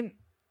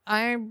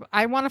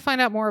 I want to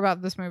find out more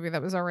about this movie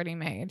that was already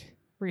made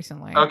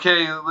recently.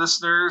 Okay,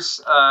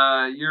 listeners,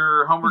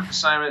 your homework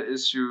assignment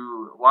is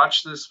to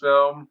watch this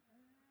film.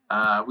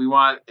 We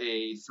want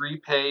a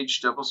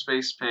 3-page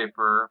double-spaced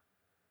paper,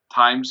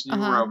 Times New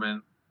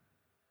Roman.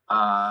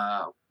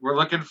 We're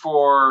looking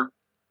for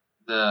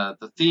the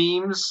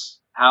themes,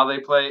 how they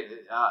play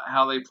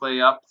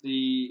up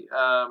the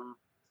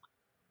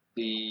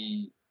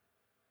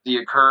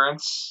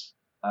occurrence.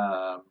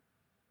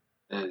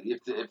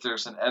 If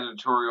there's an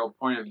editorial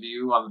point of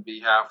view on the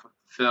behalf of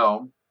the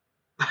film.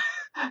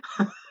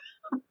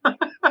 I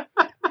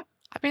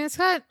mean, it's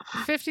got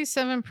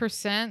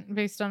 57%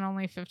 based on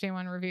only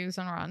 51 reviews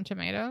on Rotten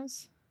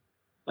Tomatoes.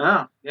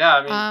 Oh, yeah.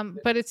 I mean,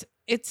 but it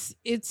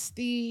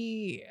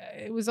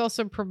was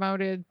also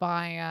promoted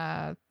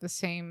by the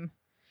same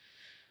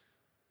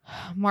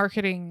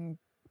marketing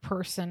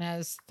person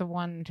as the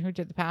one who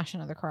did The Passion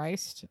of the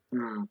Christ.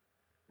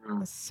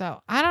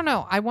 So I don't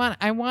know. I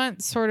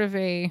want sort of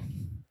I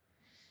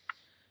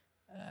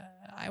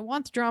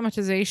want the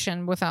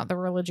dramatization without the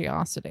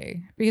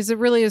religiosity, because it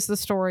really is the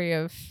story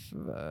of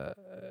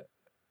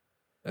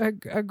a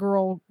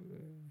girl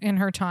in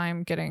her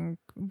time getting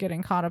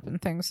caught up in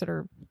things that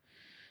are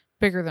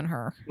bigger than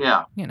her.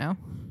 Yeah. Yeah.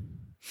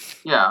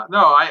 No,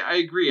 I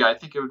agree. I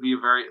think it would be a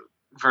very,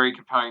 very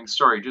compelling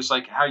story. Just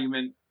like how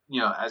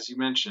as you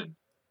mentioned,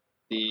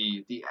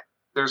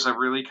 there's a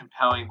really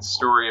compelling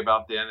story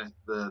about the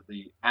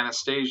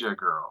Anastasia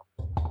girl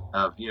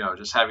of,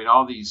 just having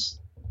all these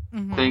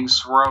things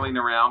swirling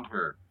around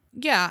her.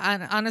 Yeah,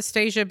 and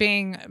Anastasia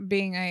being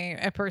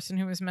a person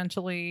who was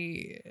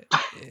mentally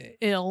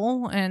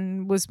ill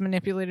and was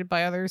manipulated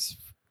by others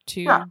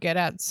to get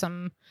at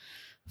some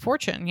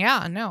fortune.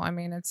 Yeah, no, I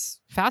mean, it's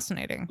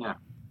fascinating. Yeah.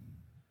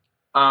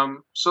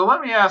 So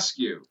let me ask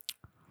you.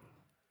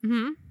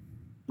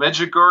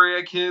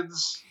 Medjugorje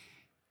kids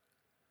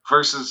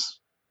versus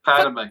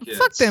Fatima kids.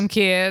 Fuck them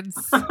kids.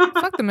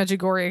 Fuck the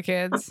Medjugorje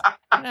kids. Get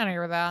out of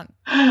here with that.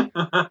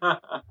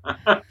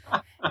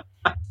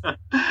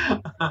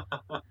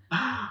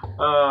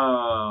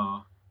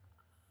 Oh,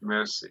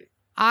 mercy.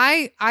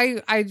 I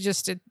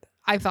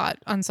thought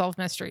Unsolved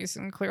Mysteries,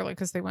 and clearly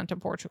because they went to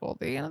Portugal,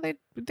 they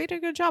did a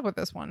good job with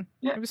this one.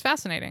 Yeah. It was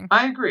fascinating.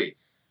 I agree.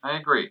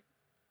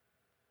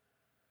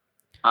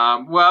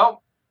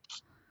 Well,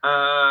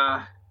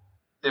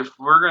 if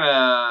we're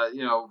gonna,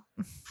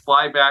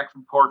 fly back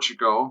from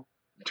Portugal,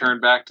 turn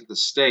back to the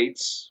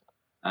States,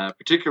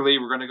 particularly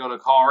we're gonna go to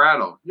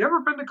Colorado. You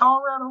ever been to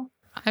Colorado?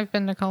 I've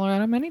been to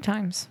Colorado many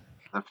times.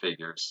 That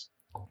figures.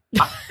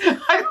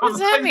 What's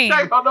that mean?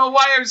 I don't know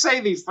why I'm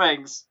saying these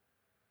things.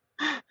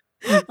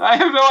 I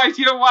have no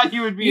idea why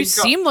you would be. You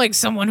seem like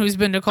someone who's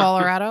been to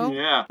Colorado.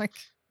 Yeah.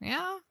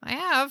 Yeah, I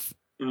have.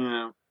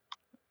 Yeah.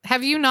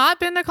 Have you not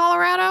been to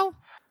Colorado?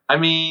 I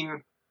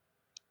mean,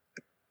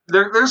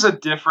 there's a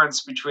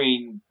difference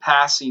between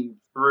passing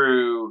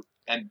through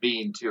and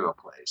being to a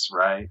place,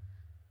 right?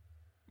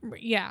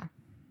 Yeah.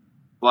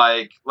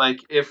 Like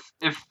if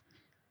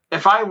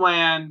I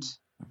land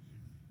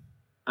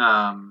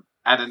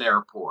at an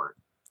airport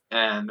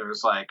and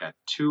there's like a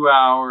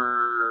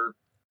 2-hour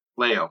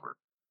layover,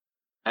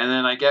 and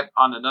then I get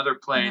on another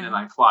plane and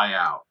I fly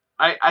out,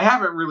 I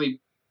haven't really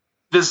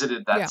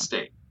visited that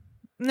state.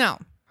 No.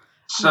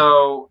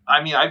 So,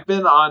 I mean, I've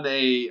been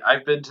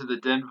to the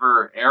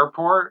Denver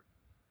airport.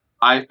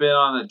 I've been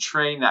on a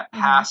train that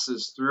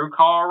passes through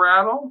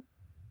Colorado.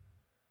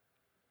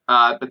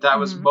 but that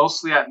was Mhm.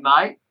 mostly at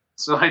night,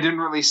 so I didn't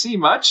really see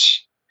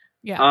much.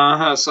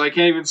 Yeah. So I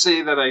can't even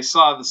say that I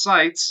saw the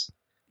sights.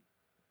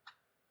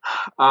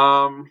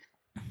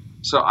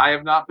 So I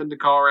have not been to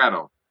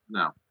Colorado.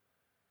 No.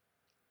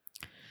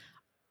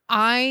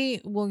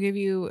 I will give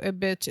you a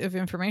bit of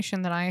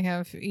information that I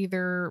have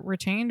either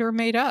retained or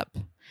made up.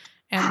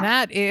 And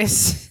that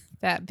is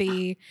that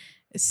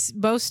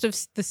most of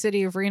the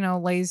city of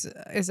Reno is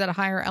at a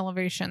higher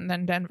elevation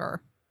than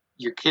Denver.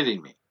 You're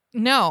kidding me.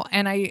 No,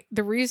 and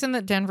the reason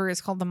that Denver is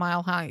called the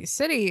Mile High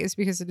City is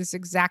because it is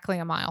exactly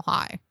a mile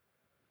high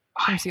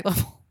from sea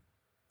level.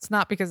 It's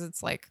not because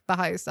it's like the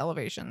highest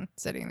elevation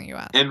city in the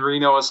U.S. And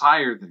Reno is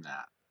higher than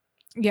that.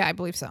 Yeah, I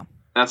believe so.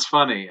 That's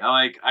funny.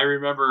 I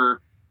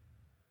remember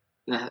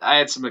I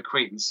had some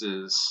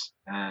acquaintances,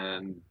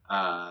 and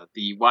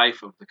the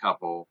wife of the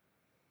couple,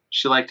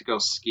 she liked to go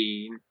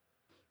skiing.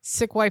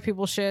 Sick white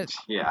people shit.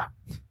 Yeah.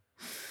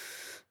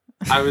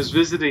 I was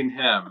visiting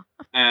him,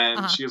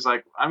 and she was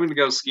like, I'm going to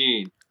go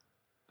skiing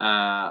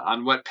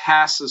on what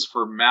passes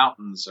for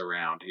mountains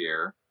around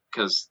here.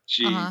 Because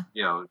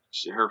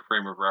her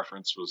frame of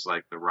reference was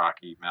like the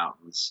Rocky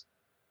Mountains.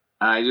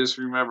 I just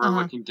remember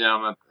looking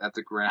down at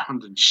the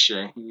ground in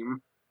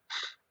shame.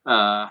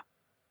 But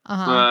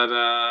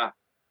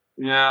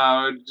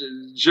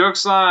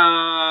jokes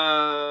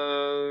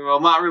on, well,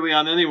 not really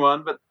on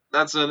anyone, but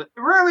that's a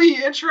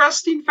really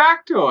interesting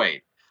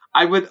factoid.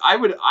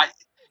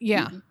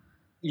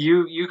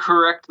 You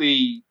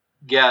correctly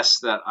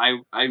guessed that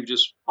I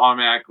just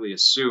automatically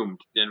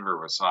assumed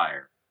Denver was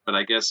higher, but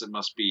I guess it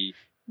must be.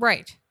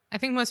 Right. I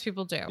think most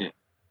people do. Yeah.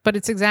 But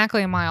it's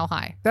exactly a mile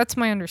high. That's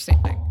my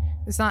understanding.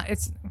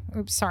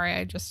 Oops, sorry,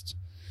 I just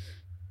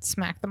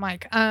smacked the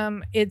mic.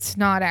 It's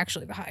not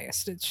actually the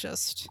highest. It's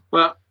just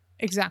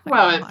exactly.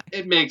 Well,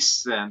 it makes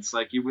sense.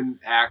 Like you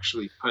wouldn't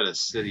actually put a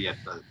city at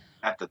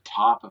the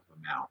top of a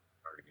mountain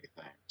or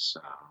anything.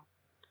 So,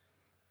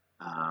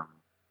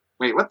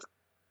 wait, what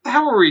the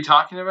hell were we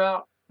talking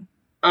about?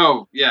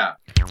 Oh, yeah.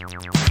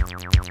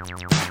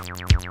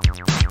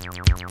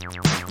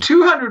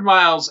 200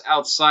 miles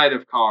outside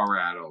of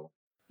Colorado.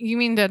 You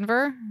mean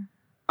Denver?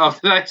 Oh,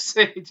 did I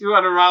say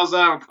 200 miles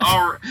out of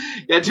Colorado?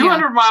 Yeah,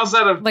 200 miles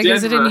out of like, Denver.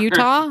 Is it in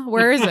Utah?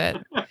 Where is it?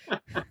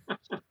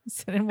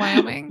 Is it in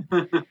Wyoming?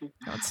 No,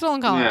 it's still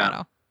in Colorado.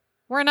 Yeah.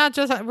 We're not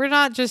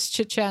just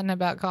chit-chatting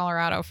about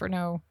Colorado for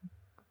no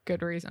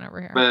good reason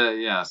over here. But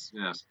yes.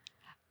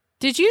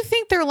 Did you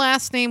think their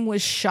last name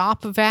was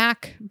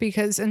Shopvac?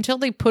 Because until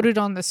they put it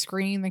on the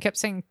screen, they kept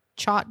saying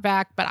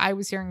Chotvac, but I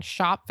was hearing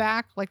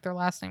Shopvac, like their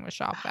last name was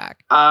Shopvac.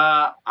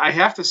 I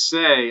have to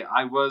say,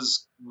 I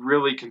was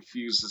really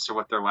confused as to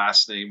what their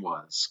last name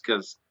was,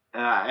 because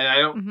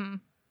I don't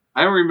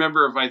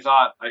remember if I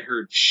thought I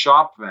heard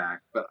Shopvac,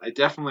 but I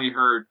definitely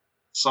heard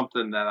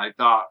something that I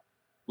thought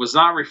was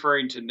not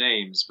referring to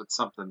names, but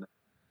something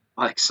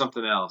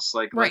else,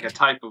 like a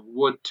type of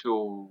wood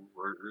tool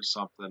or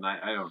something.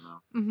 I don't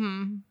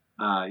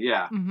know.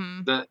 Yeah.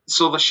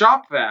 So the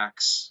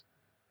Shopvacs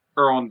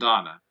are on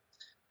Donna.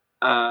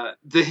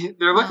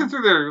 They're looking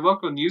through their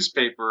local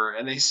newspaper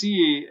and they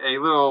see a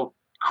little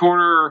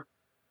corner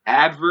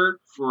advert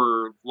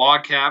for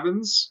log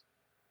cabins,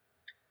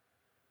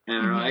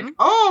 and they're like,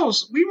 "Oh,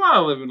 so we want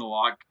to live in we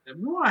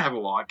want to have a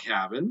log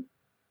cabin."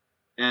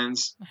 And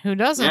who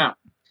doesn't? Yeah.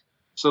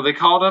 So they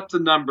called up the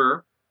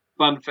number.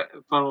 Fun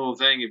little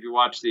thing. If you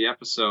watch the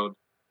episode,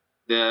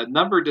 the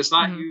number does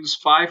not use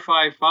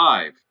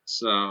 555.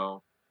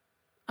 So.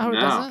 Oh, it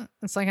doesn't?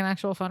 It's like an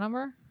actual phone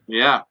number?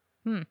 Yeah.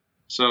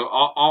 So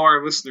all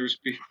our listeners,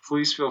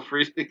 please feel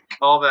free to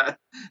call that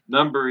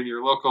number in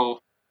your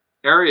local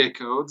area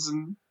codes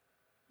and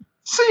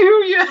see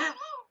who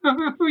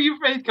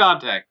you've made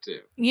contact to.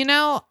 You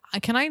know,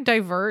 can I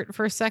divert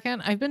for a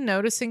second? I've been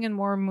noticing in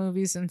more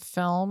movies and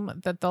film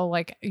that they'll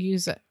like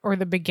use it or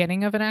the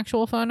beginning of an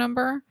actual phone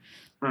number,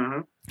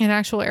 an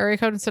actual area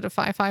code instead of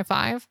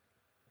 555,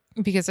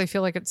 because I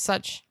feel like it's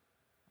such.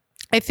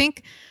 I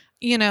think.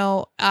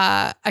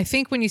 I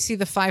think when you see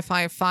the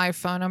 555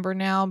 phone number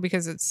now,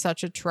 because it's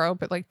such a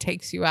trope, it like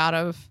takes you out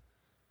of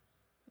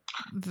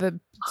the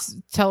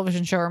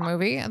television show or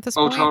movie at this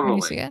point totally. when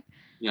you see it.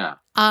 Yeah.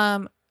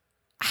 And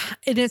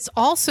it's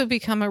also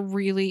become a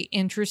really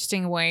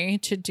interesting way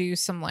to do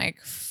some like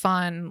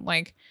fun,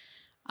 like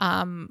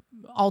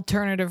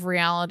alternative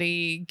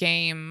reality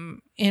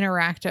game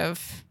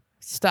interactive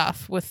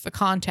stuff with the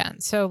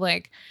content. So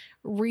like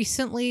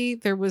recently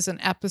there was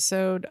an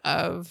episode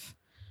of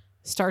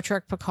Star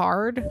Trek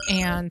Picard,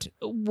 and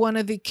one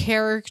of the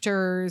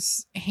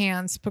characters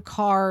hands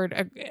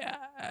Picard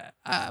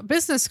a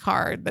business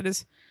card that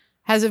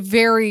has a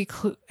very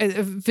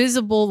a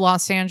visible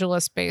Los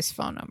Angeles based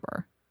phone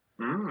number.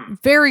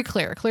 Very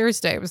clear as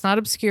day. It was not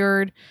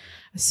obscured.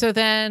 So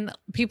then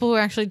people who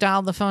actually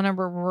dialed the phone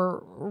number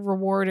were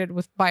rewarded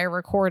by a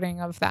recording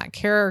of that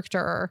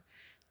character,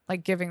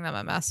 like giving them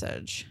a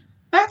message.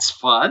 That's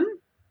fun.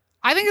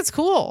 I think it's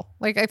cool.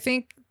 Like, I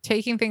think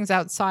taking things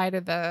outside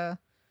of the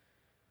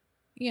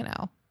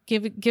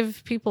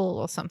give people a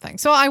little something.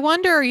 So I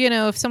wonder,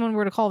 if someone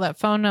were to call that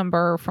phone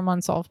number from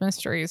Unsolved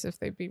Mysteries, if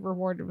they'd be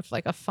rewarded with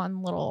like a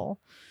fun little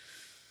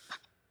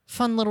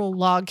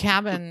log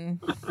cabin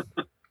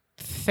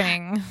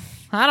thing.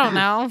 I don't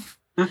know.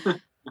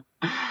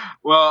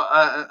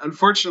 Well,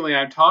 unfortunately,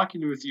 I'm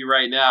talking with you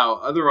right now.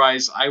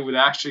 Otherwise, I would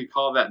actually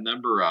call that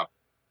number up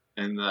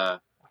and well,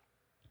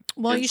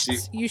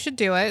 and you should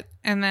do it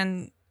and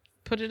then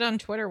put it on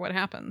Twitter. What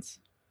happens?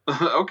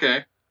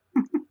 Okay.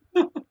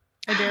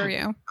 I dare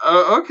you.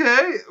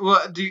 Okay.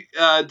 Well,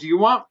 do you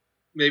want?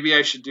 Maybe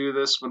I should do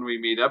this when we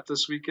meet up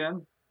this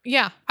weekend.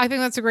 Yeah, I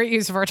think that's a great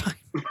use of our time.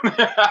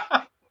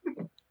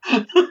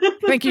 I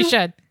think you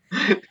should.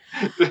 I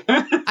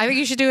think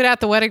you should do it at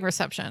the wedding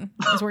reception.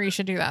 Is where you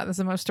should do that. That's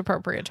the most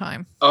appropriate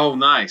time. Oh,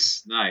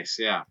 nice,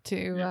 yeah.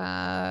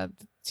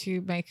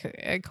 To make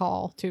a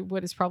call to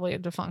what is probably a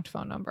defunct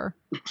phone number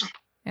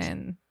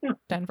in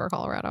Denver,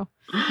 Colorado.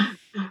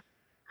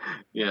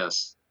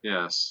 Yes.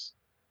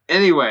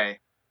 Anyway,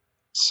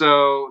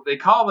 so they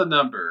call the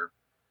number,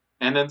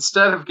 and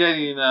instead of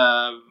getting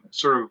a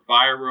sort of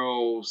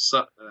viral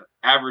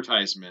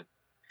advertisement,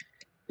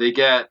 they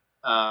get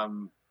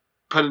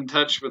put in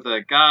touch with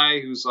a guy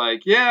who's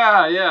like,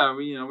 yeah,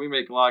 we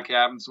make log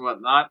cabins and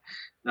whatnot.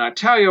 And I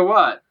tell you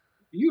what,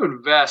 if you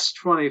invest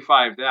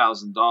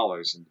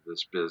 $25,000 into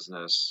this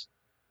business,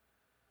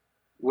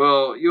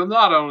 well, you'll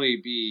not only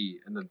be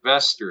an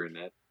investor in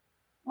it,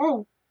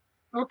 we'll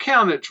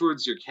count it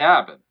towards your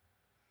cabin.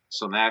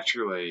 So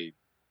naturally,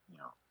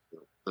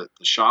 the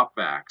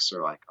shopbacks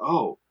are like,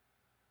 oh,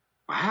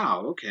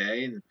 wow,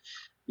 okay. And,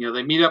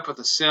 they meet up with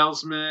a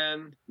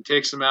salesman. He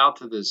takes them out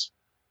to this,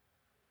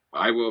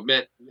 I will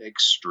admit,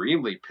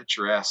 extremely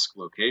picturesque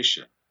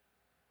location.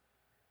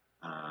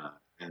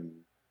 And,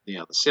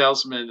 the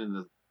salesman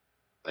and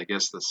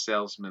the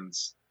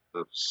salesman's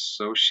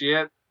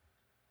associate,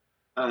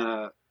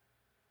 they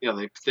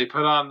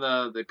put on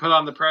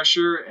the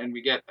pressure, and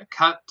we get a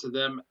cut to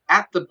them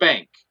at the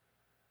bank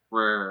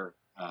where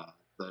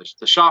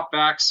the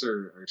shopbacks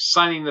are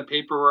signing the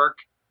paperwork,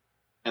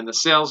 and the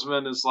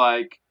salesman is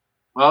like,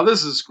 well,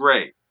 this is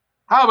great.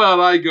 How about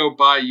I go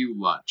buy you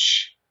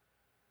lunch?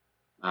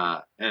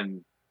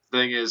 And the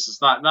thing is,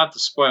 it's not to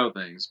spoil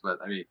things, but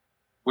I mean,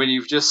 when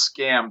you've just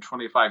scammed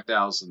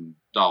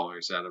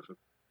 $25,000 out of a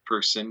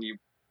person, you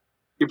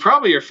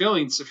probably are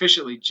feeling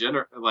sufficiently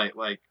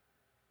like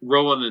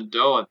rolling in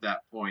dough at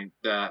that point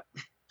that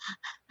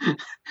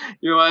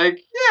you're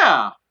like,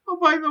 yeah, I'll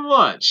buy them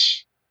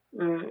lunch.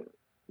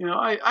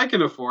 I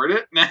can afford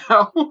it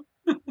now.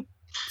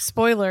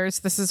 Spoilers,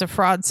 this is a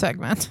fraud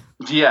segment.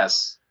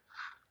 Yes.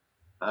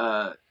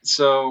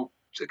 So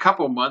a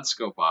couple months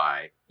go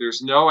by.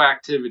 There's no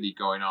activity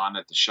going on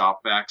at the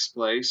shopback's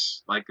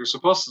place. Like, there's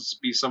supposed to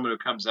be someone who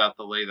comes out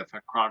to lay the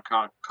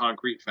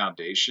concrete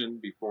foundation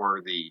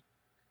before the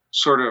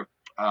sort of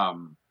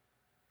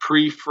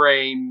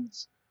pre-framed,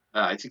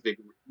 I think the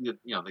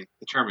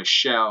term is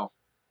shell.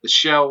 The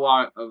shell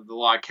of the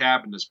log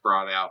cabin is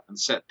brought out and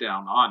set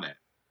down on it.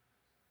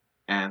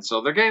 And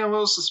so they're getting a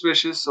little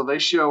suspicious, so they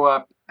show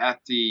up at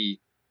the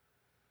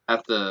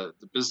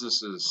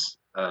business's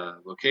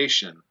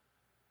location.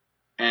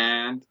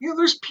 And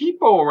there's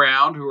people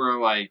around who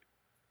are like,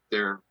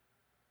 they're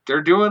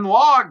doing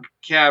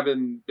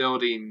cabin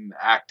building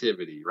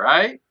activity,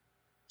 right?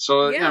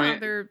 So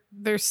yeah,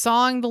 they're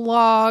sawing the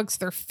logs,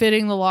 they're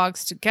fitting the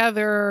logs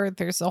together.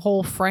 There's a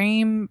whole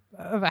frame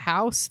of a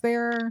house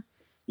there.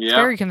 Yeah, it's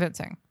very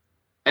convincing.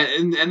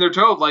 And they're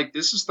told, like,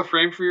 this is the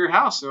frame for your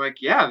house. They're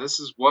like, yeah, this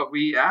is what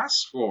we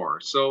asked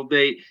for. So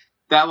it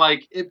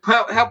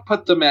helped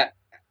put them at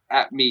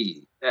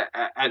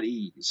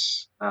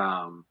ease.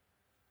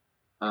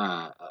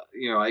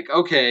 Like,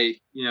 okay,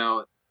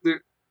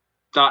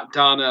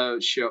 Donna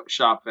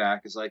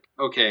Shopback is like,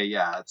 okay,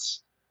 yeah,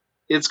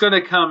 it's going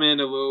to come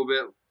in a little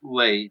bit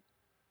late,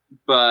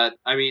 but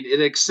I mean,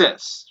 it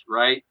exists,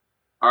 right?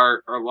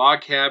 Our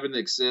log cabin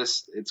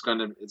exists. It's going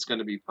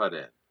to be put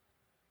in.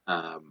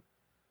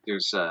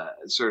 There's a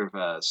sort of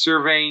a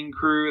surveying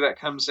crew that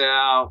comes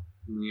out.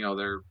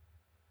 They're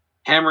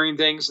hammering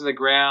things in the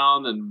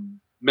ground and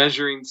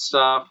measuring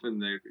stuff,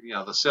 and the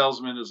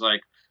salesman is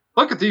like,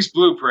 look at these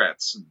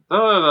blueprints, and da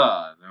da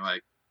da. And they're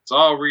like, it's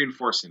all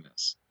reinforcing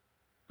this.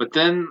 But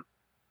then,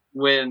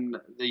 when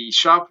the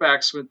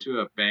shopbacks went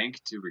to a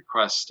bank to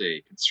request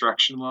a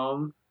construction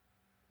loan,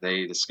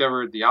 they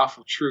discovered the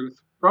awful truth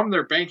from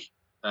their bank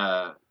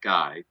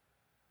guy.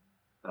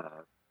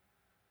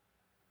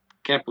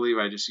 Can't believe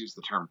I just used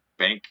the term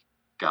bank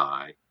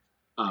guy.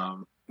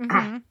 That's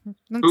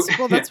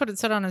what it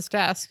said on his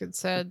desk. It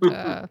said,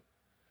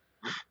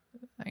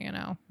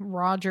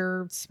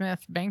 Roger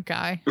Smith, bank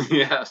guy.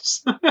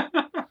 Yes.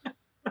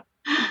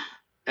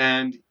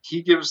 And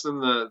he gives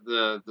them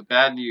the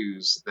bad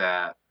news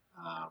that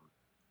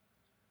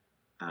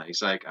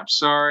he's like, I'm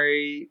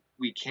sorry,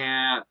 we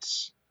can't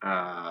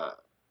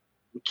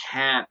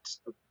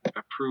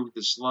approve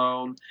this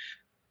loan,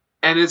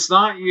 and it's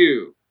not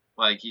you.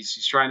 Like,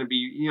 he's trying to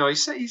be,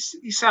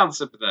 he sounds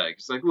sympathetic.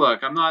 He's like,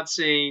 look, I'm not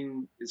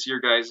saying it's your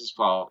guys'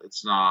 fault.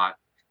 It's not.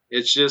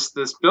 It's just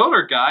this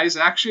builder guy is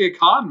actually a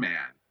con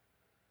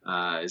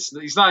man.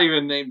 He's not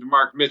even named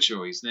Mark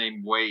Mitchell. He's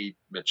named Wade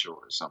Mitchell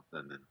or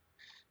something.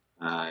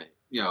 And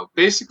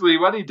basically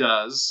what he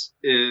does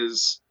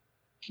is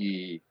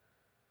he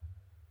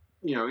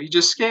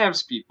just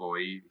scams people.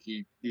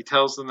 He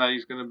tells them that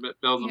he's going to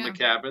build them a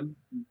cabin,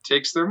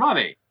 takes their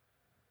money,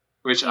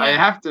 which I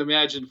have to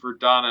imagine for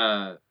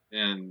Donna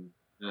and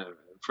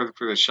for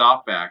the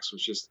shopbacks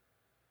was just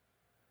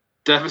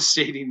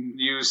devastating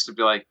news to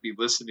be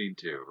listening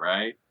to,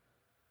 right?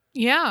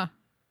 Yeah.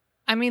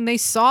 I mean, they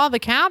saw the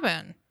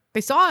cabin.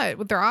 They saw it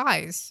with their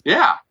eyes.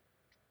 Yeah.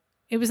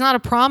 It was not a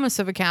promise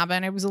of a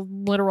cabin. It was a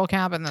literal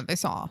cabin that they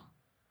saw.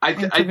 I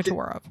took a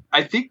tour of.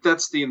 I think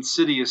that's the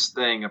insidious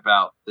thing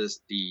about this,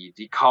 the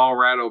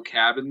Colorado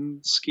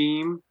cabin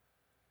scheme,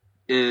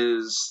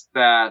 is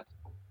that,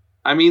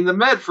 I mean, the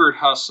Medford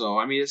hustle,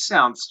 I mean, it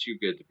sounds too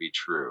good to be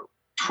true.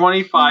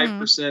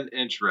 25%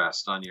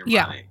 interest on your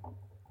money.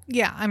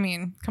 Yeah, I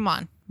mean, come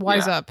on.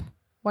 Wise up.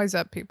 Wise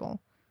up,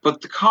 people.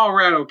 But the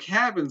Colorado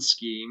cabin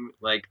scheme,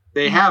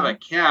 they have a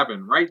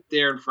cabin right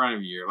there in front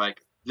of you. You're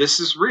like,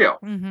 this is real.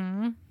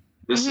 Mm-hmm.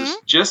 This is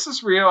just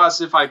as real as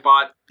if I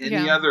bought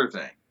any other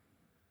thing.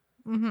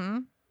 Mm-hmm.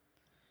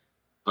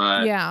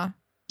 But yeah.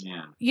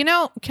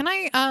 Can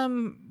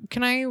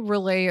I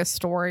relay a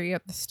story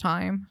at this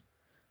time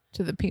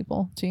to the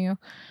people, to you?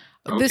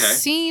 Okay.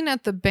 This scene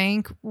at the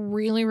bank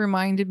really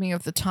reminded me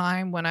of the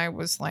time when I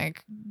was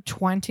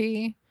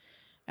 20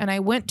 and I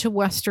went to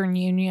Western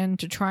Union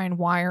to try and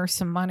wire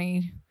some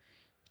money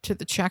to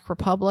the Czech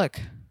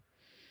Republic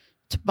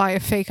to buy a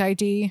fake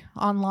ID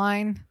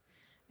online.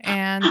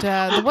 And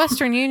the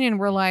Western Union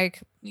were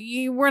like,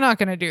 we're not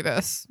going to do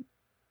this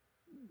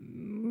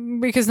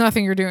because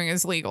nothing you're doing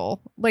is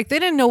legal. They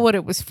didn't know what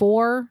it was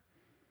for.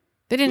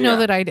 They didn't know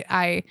that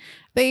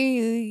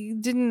they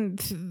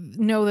didn't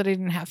know that I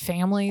didn't have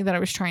family that I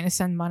was trying to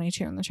send money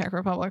to in the Czech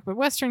Republic. But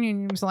Western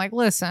Union was like,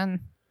 listen,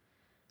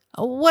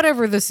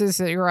 whatever this is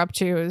that you're up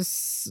to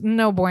is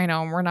no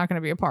bueno. We're not going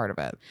to be a part of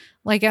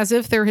it. As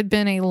if there had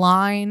been a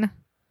line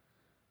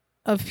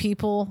of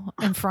people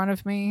in front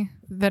of me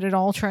that had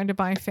all tried to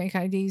buy fake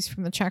IDs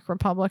from the Czech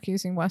Republic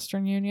using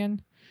Western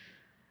Union.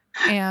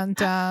 And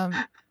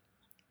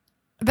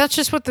that's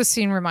just what this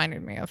scene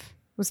reminded me of,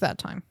 was that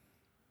time.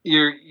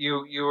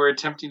 You were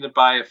attempting to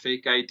buy a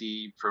fake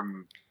ID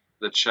from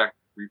the Czech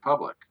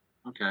Republic.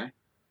 Okay.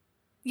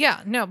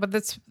 Yeah, no,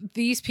 but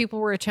these people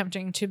were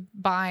attempting to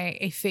buy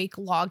a fake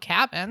log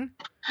cabin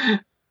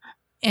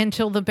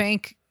until the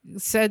bank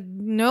said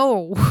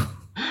no.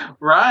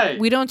 Right.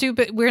 We don't do,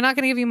 but we're not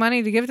going to give you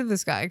money to give to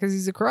this guy because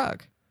he's a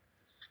crook.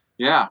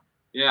 Yeah.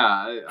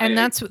 Yeah. And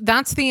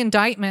that's the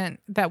indictment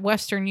that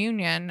Western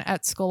Union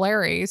at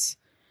Scolari's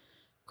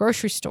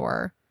grocery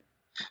store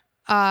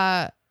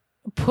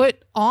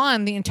put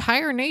on the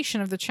entire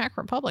nation of the Czech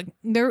Republic.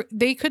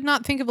 They could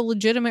not think of a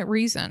legitimate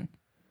reason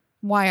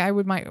why I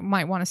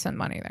might want to send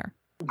money there.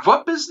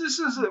 What business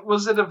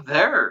was it of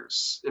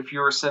theirs if you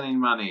were sending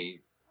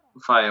money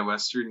via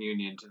Western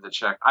Union to the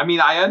Czech? I mean,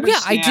 I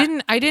understand.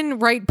 Yeah, I didn't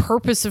write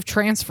purpose of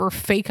transfer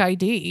fake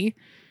ID.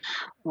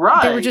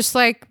 Right. They were just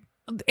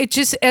it's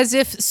just as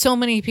if so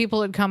many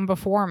people had come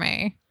before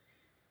me.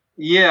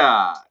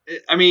 Yeah.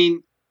 I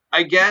mean,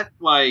 I get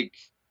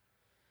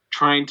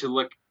trying to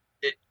look,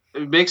 it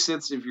makes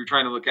sense if you're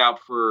trying to look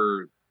out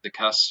for the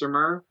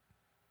customer.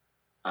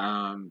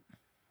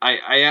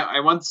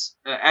 I once,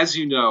 as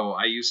you know,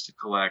 I used to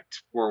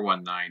collect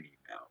 419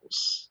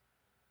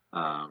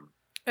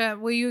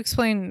 emails. Will you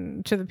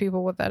explain to the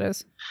people what that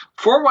is?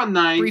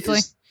 419 briefly?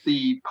 Is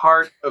the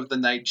part of the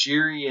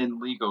Nigerian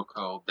legal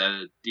code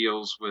that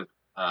deals with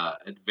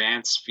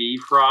advance fee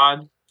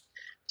fraud.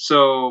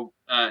 So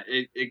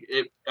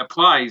it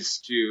applies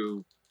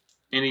to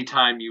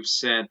anytime you've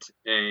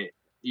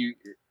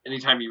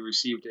anytime you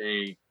received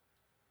a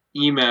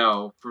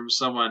email from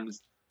someone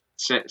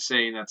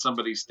saying that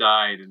somebody's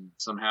died and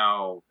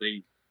somehow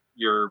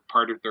you're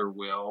part of their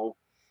will,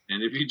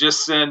 and if you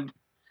just send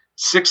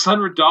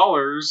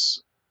 $600,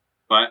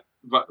 but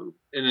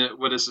in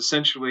what is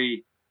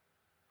essentially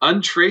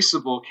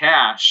untraceable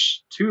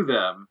cash to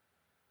them,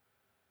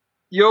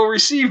 you'll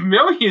receive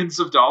millions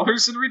of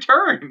dollars in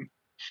return.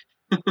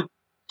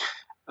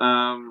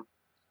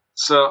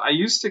 So I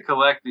used to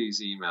collect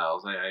these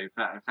emails. I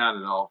found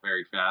it all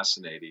very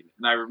fascinating.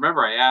 And I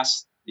remember I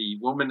asked the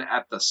woman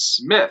at the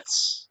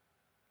Smith's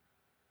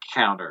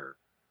counter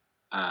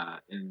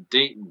in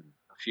Dayton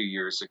a few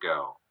years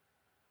ago.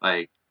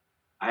 I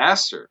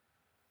asked her,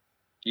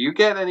 do you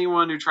get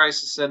anyone who tries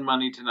to send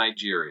money to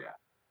Nigeria?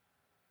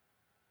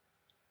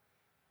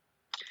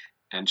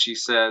 And she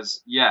says,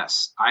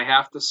 yes, I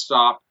have to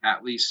stop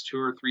at least 2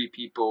 or 3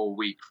 people a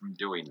week from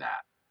doing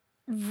that.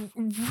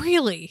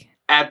 Really?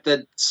 At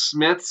the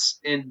Smiths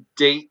in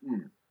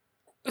Dayton.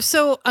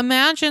 So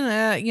imagine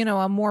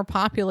a more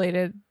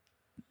populated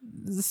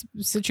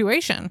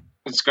situation.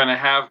 It's going to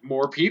have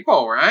more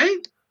people,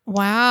 right?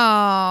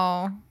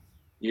 Wow.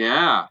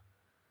 Yeah.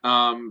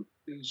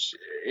 It's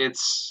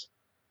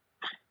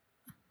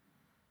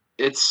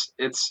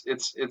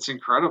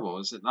incredible,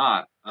 is it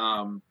not?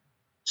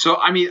 So,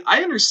 I mean,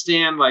 I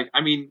understand, like,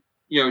 I mean,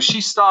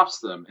 she stops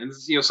them. And,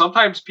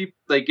 sometimes people,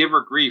 they give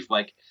her grief.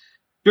 Like,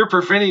 you're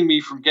preventing me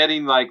from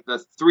getting, like,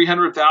 the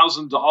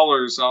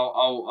 $300,000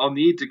 I'll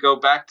need to go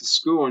back to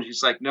school. And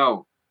she's like,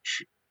 no,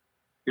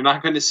 you're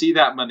not going to see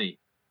that money.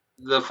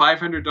 The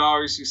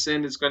 $500 you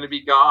send is going to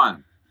be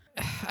gone.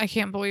 I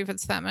can't believe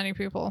it's that many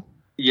people.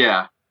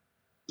 Yeah.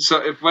 So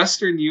if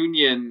Western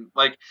Union,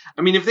 like,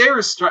 I mean, if they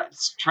were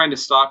trying to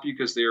stop you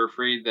because they were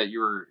afraid that you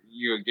were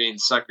getting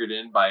suckered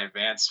in by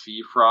advance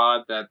fee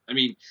fraud, that, I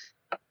mean,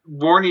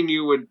 warning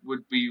you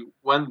would be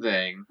one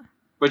thing,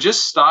 but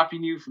just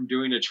stopping you from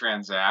doing a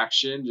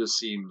transaction just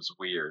seems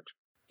weird.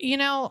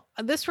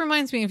 This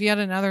reminds me of yet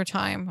another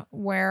time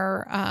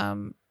where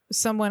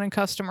someone in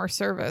customer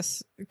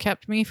service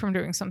kept me from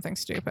doing something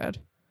stupid.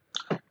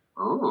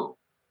 Ooh.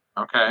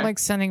 Okay. Like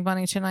sending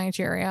money to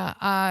Nigeria.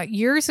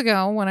 Years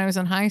ago, when I was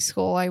in high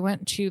school, I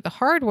went to the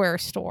hardware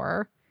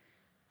store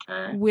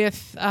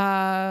with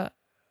a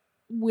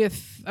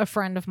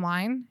friend of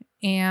mine,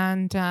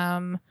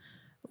 and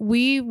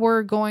we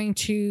were going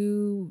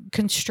to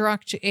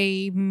construct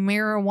a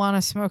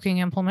marijuana smoking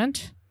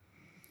implement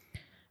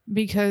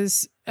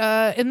because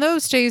in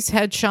those days,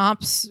 head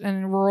shops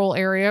in a rural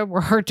area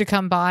were hard to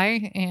come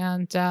by,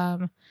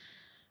 and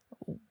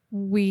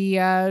we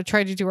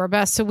tried to do our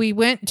best. So we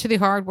went to the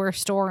hardware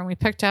store and we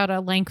picked out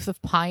a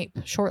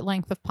short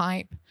length of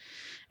pipe.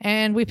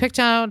 And we picked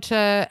out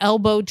an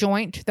elbow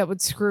joint that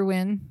would screw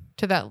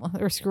onto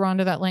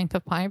that length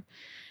of pipe.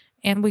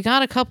 And we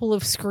got a couple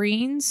of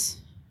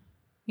screens,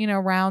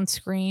 round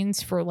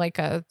screens for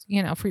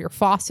for your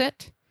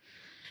faucet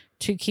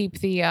to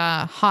keep the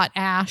hot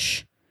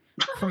ash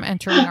from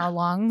entering our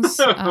lungs.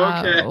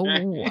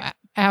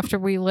 After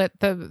we lit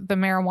the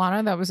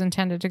marijuana that was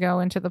intended to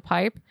go into the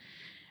pipe.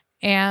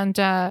 And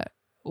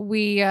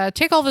we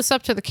take all this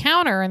up to the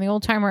counter, and the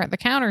old timer at the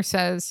counter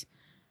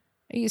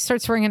he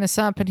starts ringing us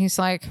up, and he's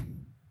like,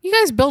 "You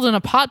guys building a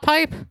pot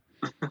pipe?"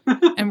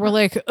 And we're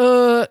like,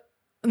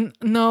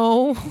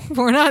 no,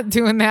 we're not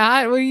doing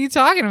that. What are you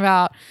talking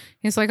about?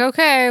 He's like,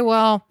 "Okay,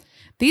 well,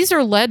 these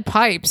are lead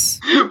pipes."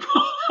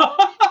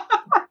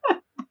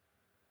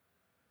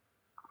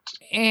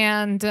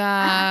 And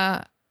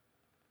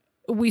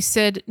we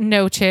said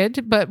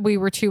noted, but we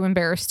were too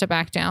embarrassed to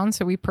back down,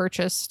 so we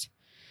purchased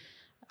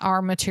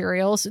our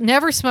materials.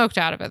 Never smoked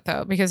out of it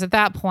though, because at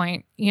that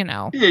point, we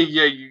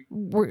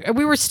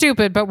were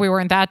stupid, but we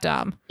weren't that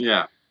dumb.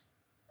 Yeah.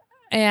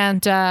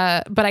 And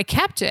but I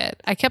kept it.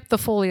 I kept the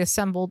fully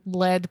assembled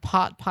lead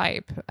pot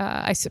pipe.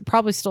 I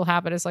probably still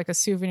have it as like a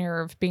souvenir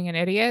of being an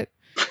idiot.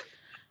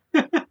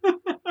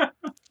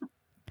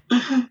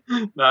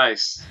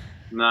 Nice.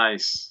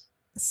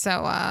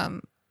 So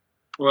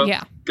well,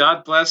 yeah.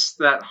 God bless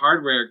that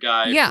hardware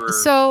guy. Yeah.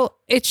 So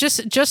it's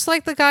just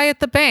like the guy at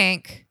the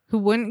bank who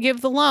wouldn't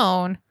give the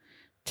loan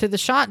to the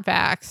shot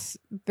vax.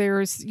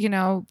 There's,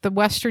 the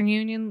Western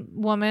Union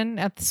woman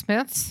at the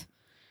Smiths.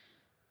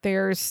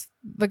 There's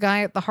the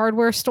guy at the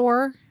hardware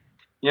store.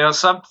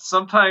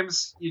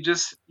 Sometimes you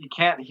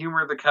can't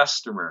humor the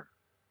customer,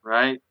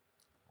 right?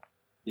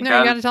 You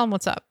got to tell them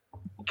what's up.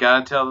 You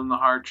got to tell them the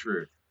hard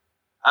truth.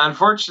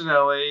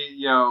 Unfortunately,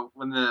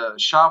 when the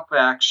shop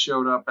vax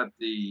showed up at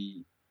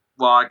the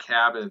log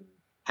cabin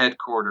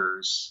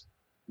headquarters,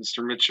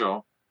 Mr.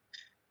 Mitchell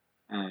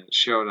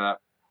showed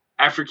up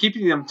after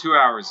keeping them 2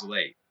 hours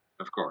late,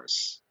 of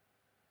course.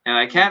 And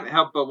I can't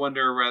help but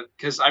wonder,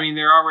 because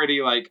they're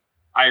already like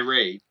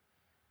irate,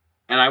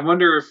 and I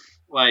wonder if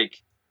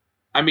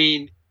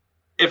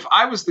if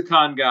I was the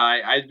con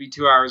guy, I'd be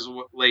 2 hours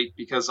late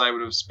because I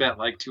would have spent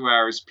like 2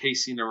 hours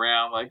pacing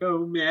around, like, oh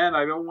man,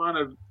 I don't want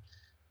to.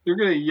 They're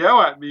gonna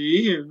yell at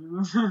me.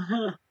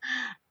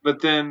 But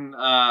then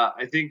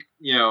I think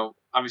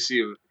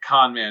obviously a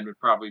con man would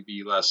probably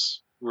be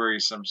less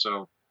worrisome,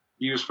 so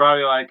he was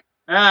probably like,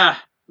 I'm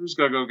just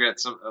going to go get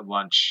some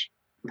lunch.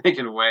 They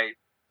can wait.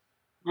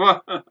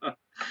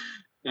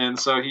 And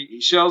so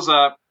he shows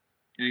up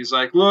and he's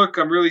like, look,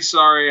 I'm really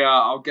sorry.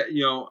 I'll get,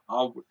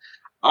 I'll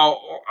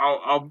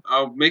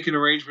make an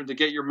arrangement to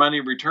get your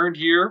money returned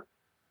here,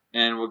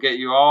 and we'll get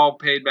you all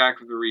paid back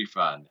with a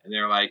refund. And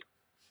they're like,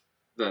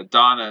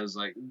 Donna is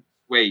like,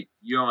 wait,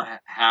 you don't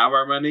have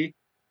our money?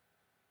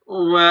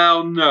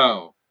 Well,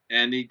 no.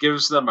 And he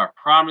gives them a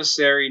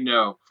promissory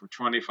note for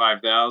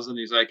 $25,000.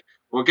 He's like,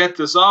 we'll get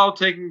this all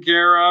taken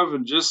care of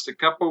in just a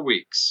couple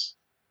weeks.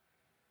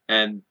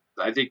 And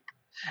I think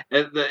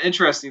the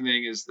interesting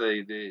thing is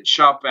the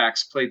shop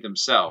vax played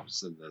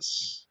themselves in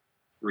this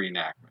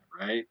reenactment,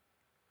 right?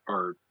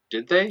 Or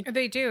did they?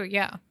 They do,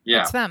 yeah.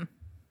 Yeah. It's them.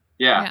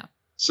 Yeah.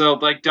 So,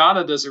 like,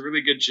 Donna does a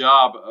really good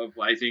job of,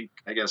 I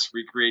guess,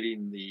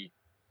 recreating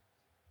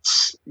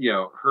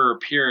her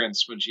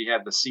appearance when she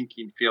had the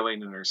sinking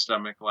feeling in her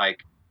stomach, like,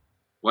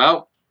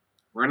 well,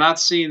 we're not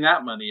seeing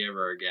that money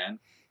ever again.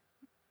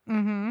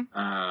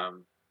 Mm-hmm.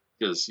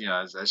 Because,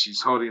 as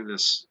she's holding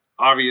this,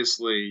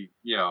 obviously,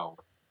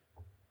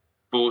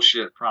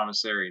 bullshit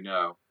promissory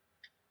note.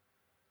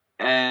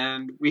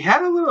 And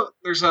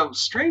there's a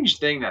strange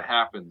thing that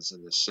happens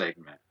in this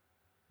segment.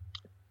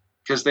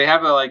 because they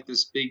have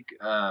this big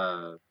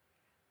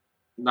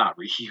not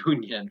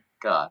reunion,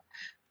 God,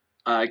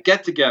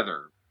 get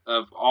together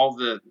of all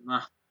the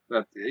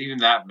that even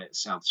that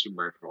sounds too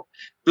mirthful.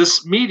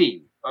 This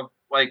meeting of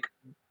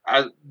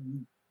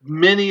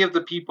many of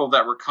the people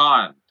that were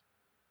conned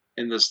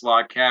in this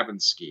log cabin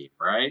scheme,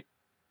 right?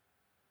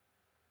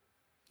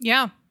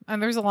 Yeah,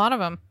 and there's a lot of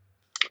them.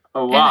 A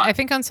lot. And I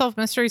think Unsolved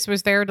Mysteries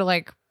was there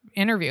to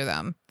interview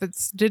them. That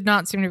did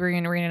not seem to be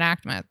in a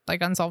reenactment.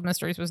 Unsolved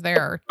Mysteries was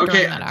there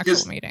during that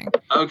actual meeting.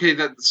 Okay,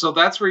 so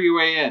that's where you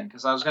weigh in,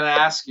 because I was going to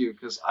ask you,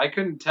 because I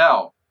couldn't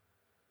tell.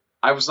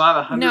 I was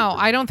not 100%. No,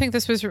 I don't think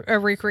this was a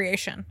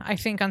recreation. I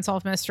think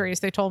Unsolved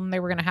Mysteries, they told them they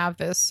were going to have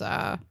this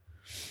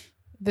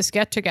this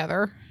get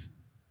together,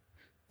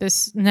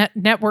 this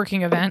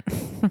networking event,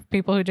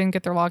 people who didn't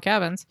get their log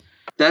cabins.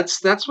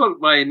 That's what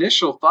my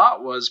initial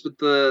thought was, but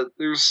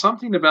there's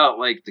something about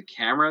the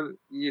camera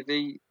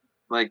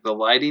the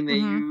lighting they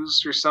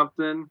used or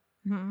something.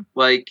 Mm-hmm.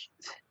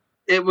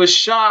 It was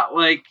shot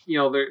they're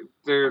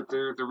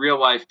the real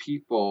life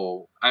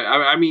people.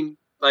 I mean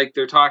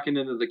they're talking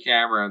into the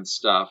camera and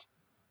stuff,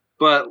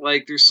 but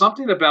there's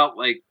something about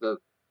the,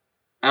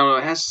 I don't know,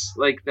 it has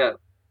that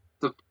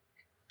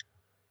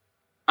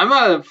I'm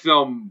not a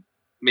film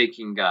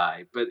making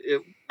guy, but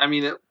it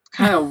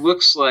kind of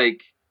looks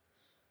like,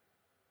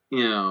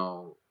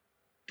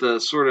 the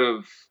sort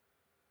of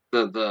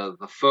the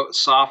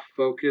soft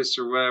focus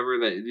or whatever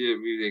that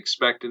you'd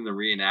expect in the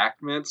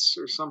reenactments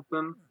or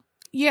something.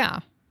 Yeah.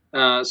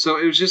 So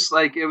it was just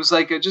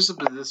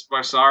this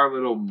bizarre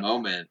little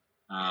moment.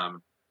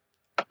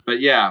 But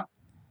yeah.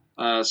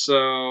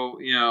 So,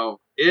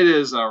 it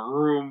is a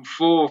room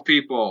full of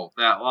people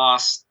that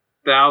lost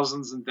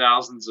thousands and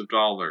thousands of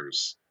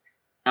dollars.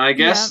 And I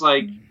guess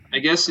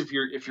if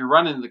you're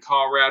running the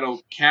Colorado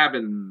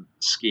cabin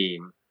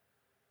scheme,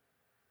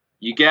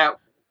 you get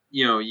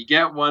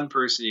one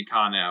person you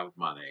con out of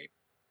money.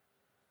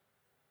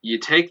 You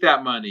take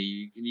that money,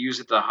 you can use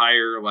it to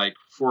hire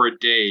for a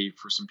day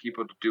for some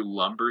people to do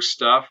lumber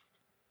stuff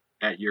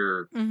at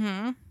your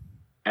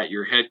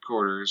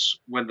headquarters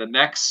when the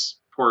next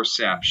poor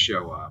saps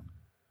show up.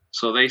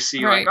 So they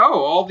see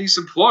all these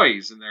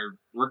employees and they're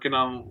working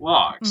on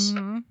logs.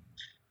 Mm-hmm.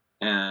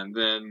 And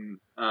then,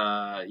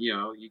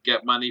 you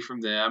get money from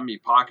them, you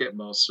pocket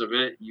most of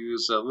it,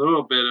 use a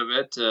little bit of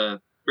it to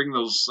bring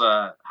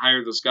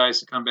hire those guys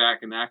to come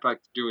back and act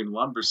like they're doing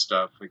lumber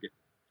stuff.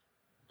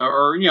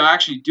 Or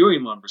actually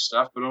doing lumber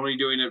stuff, but only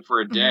doing it for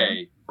a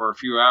day or a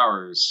few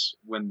hours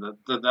when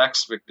the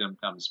next victim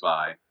comes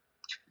by.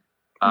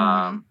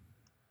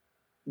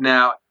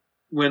 Now,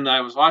 when I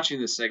was watching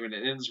this segment,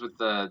 it ends with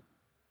the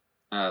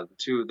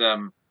two of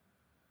them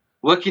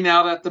looking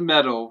out at the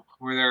meadow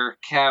where their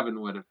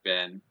cabin would have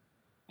been,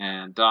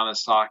 and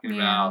Donna's talking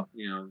about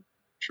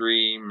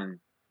dream, and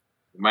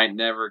you might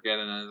never get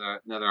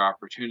another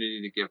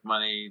opportunity to give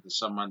money to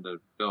someone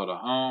to build a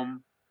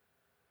home.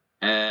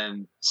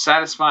 And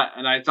satisfying,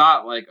 and I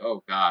thought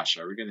oh gosh,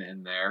 are we going to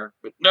end there?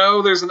 But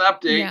no, there's an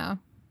update. Yeah.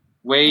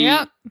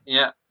 Wade,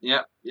 yep.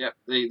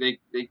 They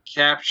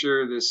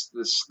capture this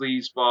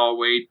sleazeball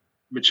Wade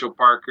Mitchell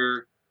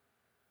Parker.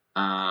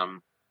 We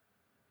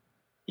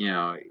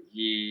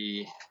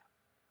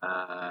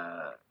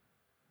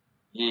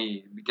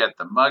get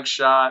the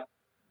mugshot.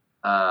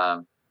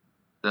 The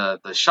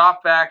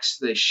shopbacks,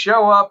 they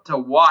show up to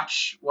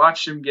watch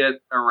him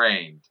get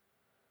arraigned.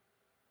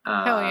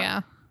 Hell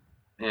yeah.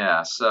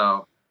 Yeah,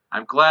 so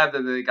I'm glad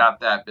that they got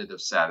that bit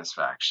of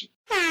satisfaction.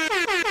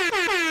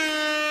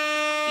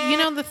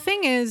 The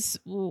thing is,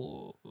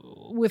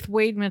 with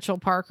Wade Mitchell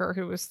Parker,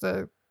 who was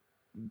the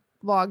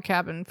log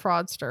cabin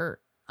fraudster,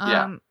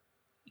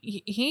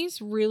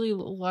 he's really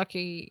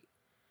lucky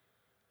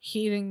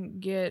he didn't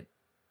get,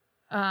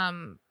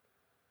 how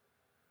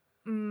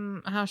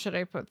should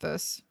I put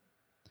this?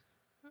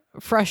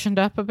 Freshened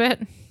up a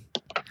bit.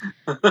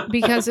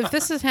 Because if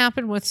this has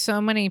happened with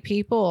so many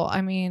people,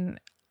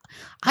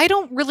 I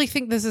don't really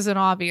think this is an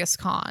obvious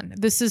con.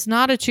 This is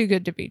not a too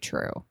good to be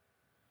true.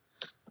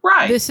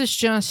 Right. This is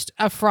just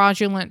a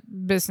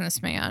fraudulent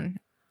businessman.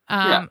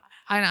 And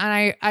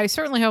I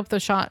certainly hope the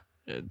shot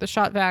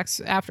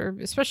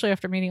vax especially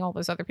after meeting all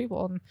those other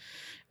people, and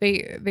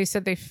they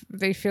said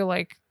they feel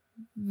like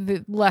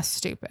less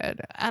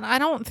stupid. And I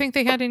don't think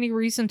they had any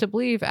reason to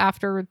believe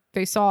after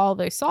they saw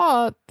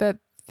that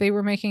they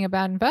were making a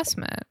bad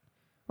investment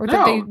or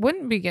that they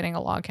wouldn't be getting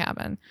a log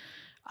cabin.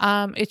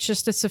 It's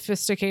just a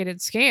sophisticated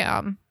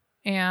scam,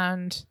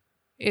 and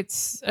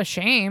it's a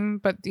shame.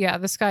 But yeah,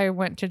 this guy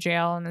went to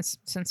jail and has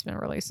since been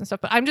released and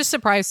stuff. But I'm just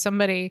surprised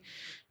somebody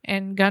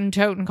in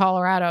Gun-Toting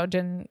Colorado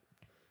didn't,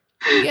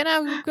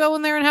 go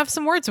in there and have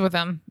some words with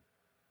him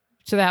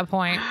to that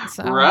point.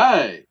 So.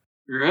 Right.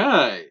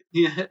 Yeah,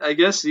 I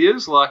guess he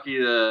is lucky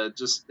to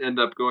just end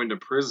up going to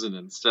prison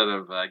instead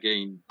of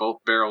getting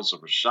both barrels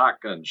of a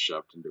shotgun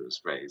shoved into his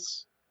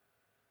face.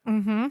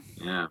 Mm-hmm.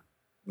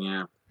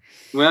 Yeah.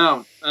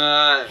 Well,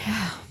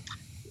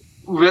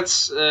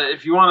 let's,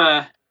 if you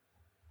want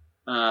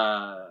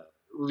to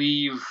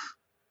leave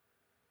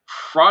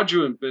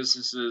fraudulent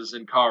businesses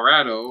in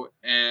Colorado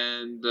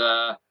and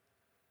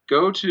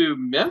go to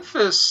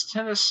Memphis,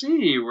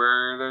 Tennessee,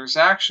 where there's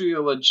actually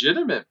a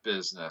legitimate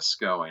business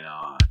going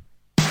on.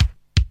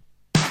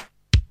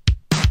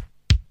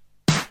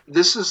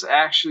 This is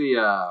actually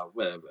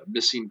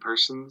missing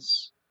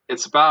persons.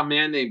 It's about a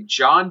man named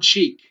John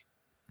Cheek,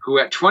 who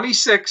at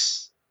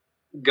 26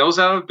 goes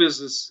out of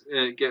business,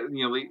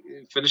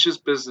 finishes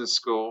business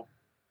school,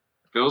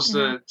 goes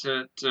to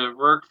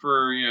work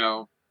for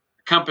a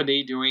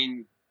company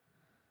doing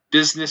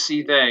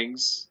businessy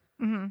things,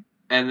 and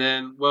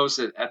then what was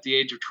it? At the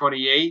age of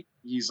 28,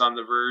 he's on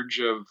the verge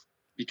of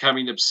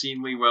becoming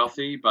obscenely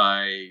wealthy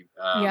by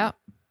how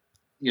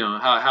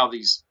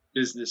these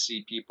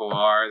businessy people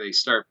are. They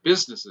start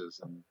businesses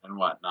and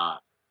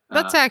whatnot.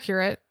 That's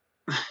accurate.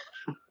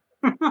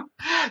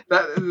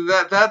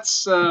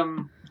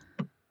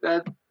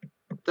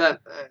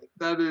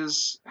 That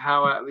is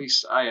how at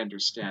least I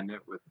understand it,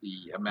 with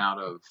the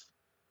amount of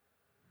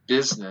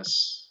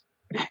business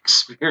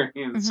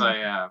experience I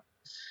have.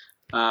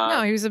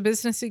 No, he was a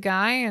businessy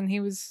guy, and he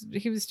was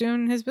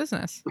doing his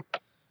business.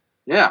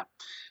 Yeah.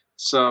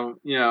 So,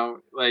 we have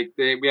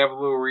a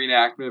little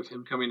reenactment of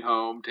him coming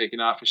home, taking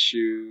off his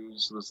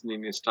shoes,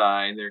 listening to his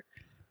tie, and they're,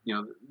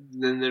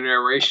 then the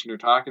narration they're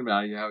talking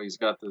about how he's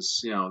got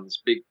this,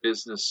 this big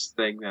business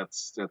thing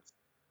that's a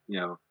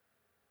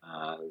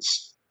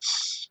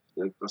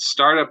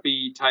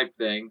startup-y type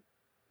thing.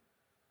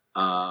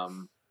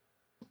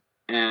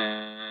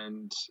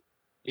 And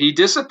he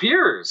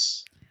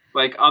disappears,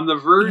 on the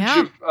verge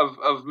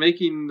of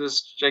making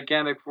this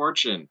gigantic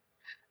fortune.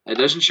 It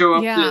doesn't show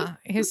up. Yeah,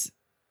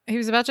 he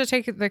was about to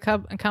take the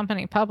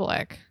company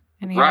public,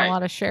 and he had a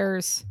lot of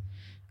shares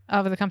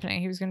of the company.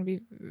 He was going to be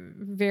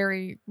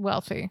very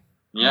wealthy.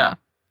 Yeah.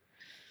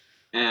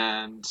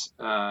 And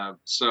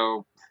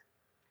so,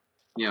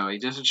 he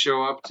doesn't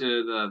show up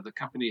to the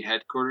company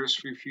headquarters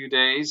for a few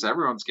days.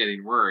 Everyone's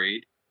getting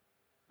worried.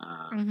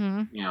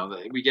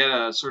 We get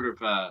a sort of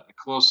a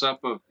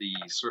close-up of the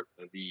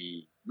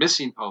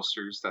missing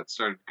posters that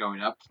started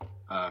going up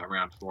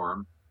around for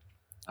him.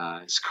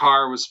 His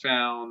car was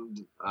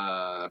found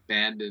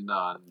abandoned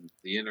on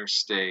the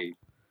interstate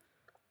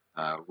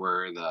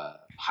where the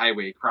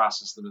highway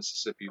crosses the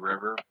Mississippi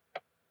River.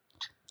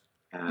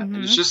 And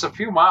it's just a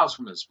few miles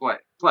from his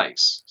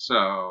place.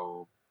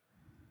 So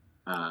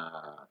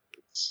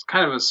it's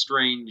kind of a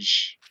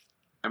strange...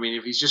 I mean,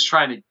 if he's just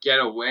trying to get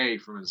away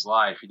from his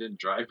life, he didn't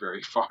drive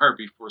very far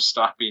before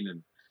stopping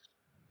and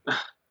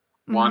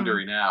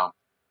wandering out.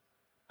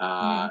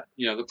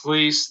 The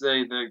police,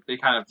 they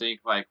kind of think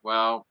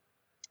well,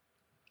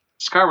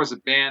 this car was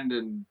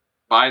abandoned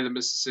by the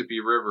Mississippi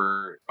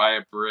River by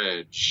a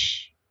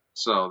bridge.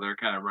 So they're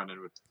kind of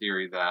running with the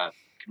theory that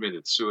he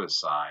committed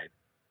suicide.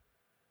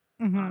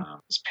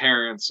 His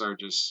parents are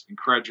just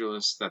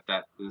incredulous that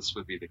this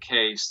would be the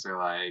case. They're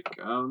like,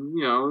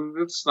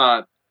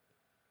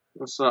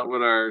 that's not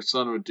what our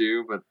son would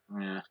do. But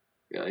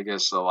I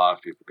guess a lot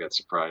of people get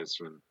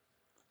surprised when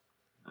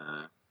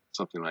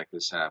something like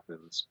this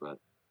happens. But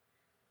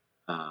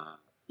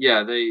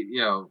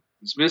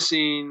he's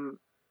missing.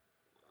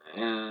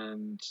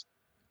 And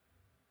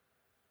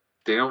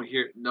no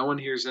one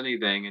hears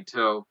anything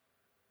until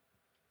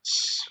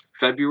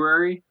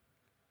February.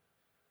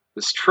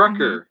 This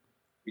trucker,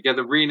 we get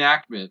the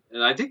reenactment,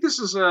 and I think this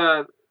is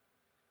the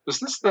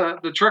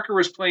trucker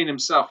was playing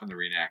himself in the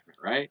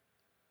reenactment, right?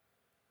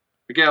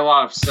 We get a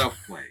lot of self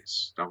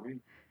plays, don't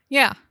we?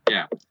 Yeah.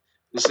 Yeah.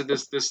 This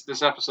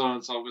episode on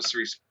Unsolved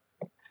Mysteries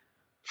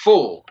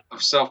full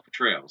of self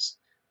portrayals.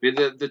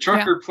 The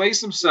trucker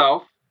plays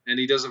himself. And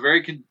he does a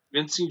very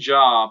convincing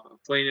job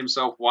of playing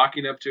himself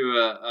walking up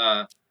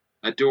to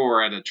a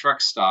door at a truck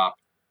stop,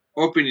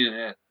 opening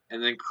it,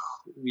 and then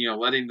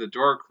letting the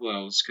door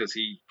close because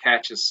he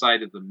catches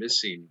sight of the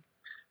missing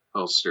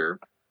poster.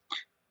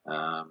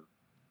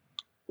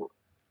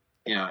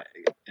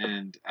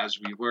 And as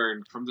we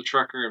learned from the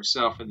trucker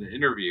himself in the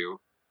interview,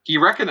 he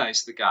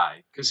recognized the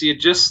guy because he had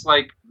just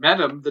met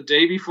him the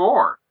day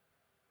before.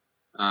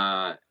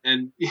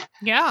 And the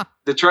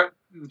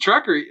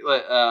trucker.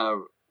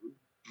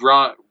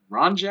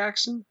 Ron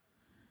Jackson,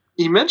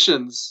 he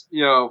mentions,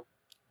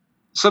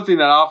 something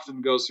that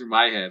often goes through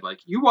my head.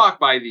 You walk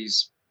by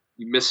these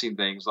missing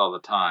things all the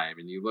time,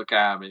 and you look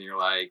at them, and you're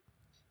like,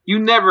 you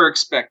never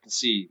expect to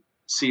see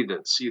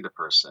the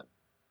person,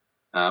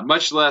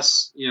 much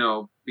less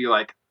be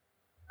like,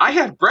 I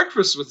had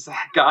breakfast with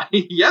that guy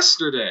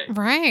yesterday.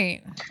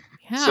 Right.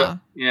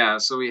 Yeah.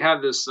 So we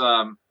have this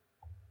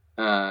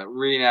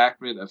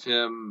reenactment of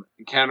him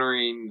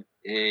encountering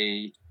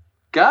a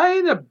guy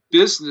in a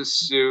business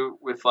suit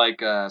with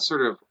a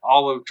sort of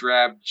olive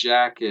drab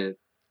jacket,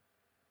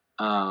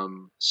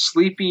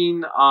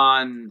 sleeping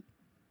on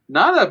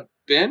not a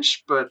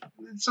bench, but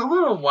it's a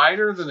little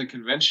wider than a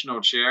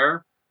conventional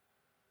chair.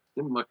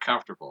 Didn't look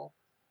comfortable.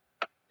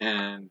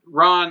 And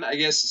Ron, I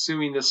guess,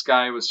 assuming this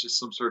guy was just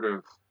some sort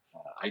of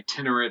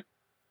itinerant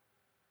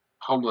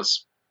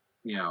homeless,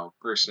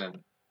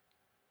 person,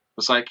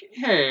 was like,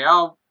 "Hey,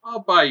 I'll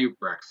buy you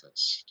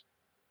breakfast."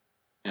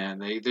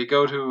 and they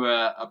go to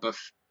a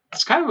buff.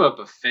 It's kind of a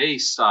buffet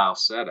style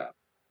setup,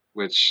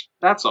 which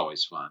that's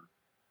always fun.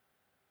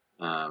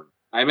 I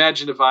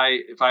imagine if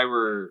I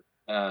were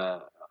a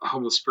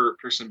homeless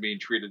person being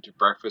treated to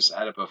breakfast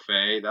at a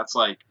buffet, that's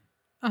like.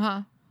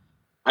 Uh-huh.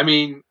 I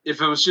mean,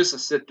 if it was just a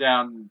sit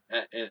down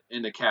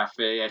in a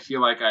cafe, I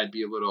feel like I'd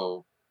be a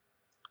little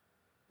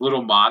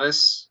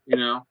modest,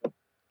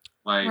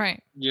 like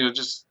Right.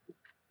 just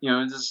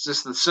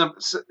just the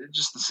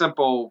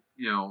simple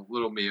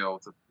little meal,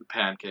 the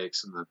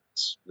pancakes and the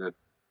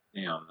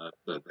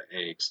the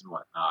eggs and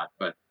whatnot.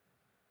 But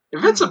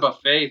if it's a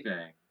buffet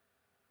thing,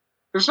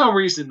 there's no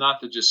reason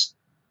not to just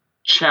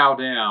chow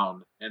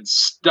down and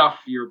stuff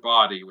your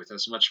body with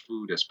as much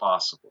food as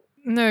possible.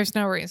 There's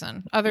no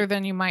reason other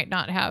than you might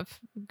not have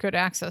good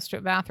access to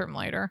a bathroom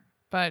later,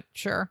 but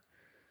sure.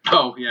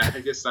 Oh yeah, I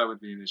guess that would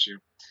be an issue.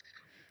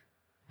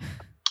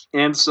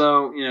 And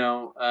so,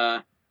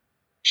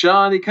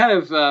 John, he kind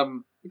of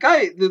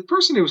the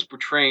person who was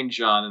portraying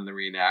John in the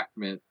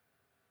reenactment,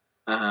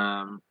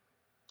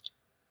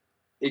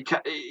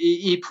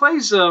 he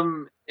plays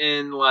him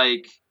in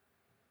like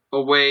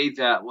a way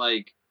that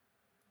like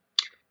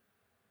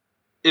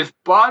if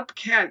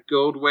Bobcat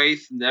Goldthwait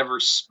never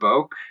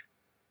spoke,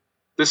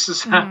 this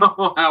is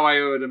how I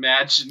would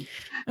imagine.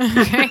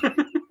 Okay.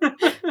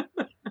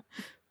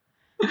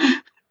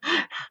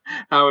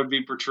 How it would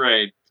be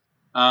portrayed.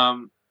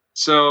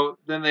 So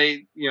then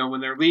they,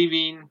 when they're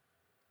leaving,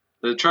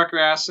 the trucker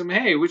asks him,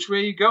 "Hey, which way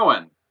are you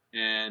going?"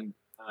 And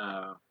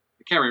I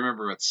can't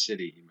remember what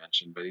city he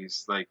mentioned, but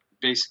he's like,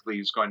 basically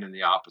he's going in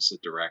the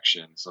opposite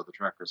direction. So the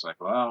trucker's like,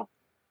 "Well,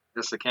 I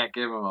guess I can't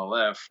give him a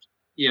lift."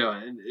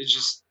 And it's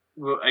just,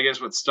 I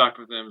guess what stuck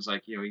with him is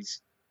like,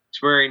 he's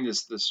wearing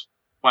this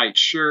white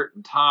shirt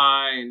and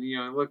tie, and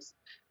it looks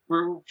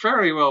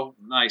fairly well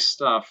nice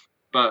stuff.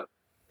 But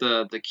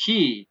the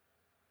key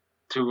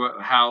to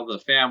how the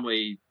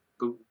family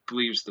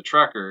believes the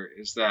trucker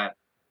is that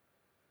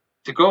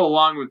to go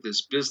along with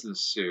this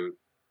business suit,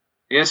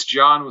 I guess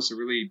John was a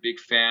really big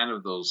fan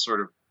of those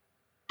sort of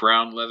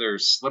brown leather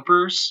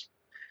slippers.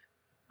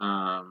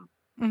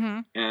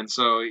 And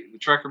so the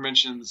trucker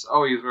mentions,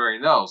 oh, he was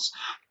wearing those.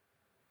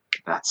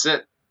 That's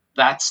it.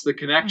 That's the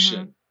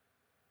connection.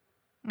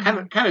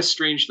 Kind of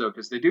strange though,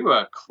 because they do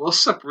a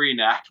close-up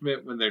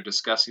reenactment when they're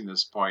discussing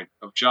this point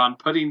of John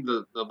putting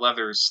the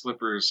leather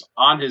slippers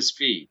on his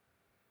feet,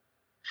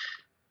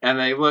 and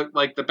they look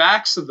like the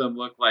backs of them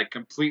look like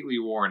completely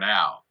worn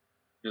out.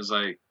 It's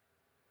like,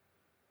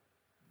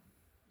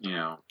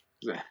 wow,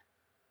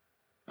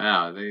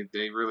 they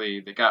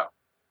got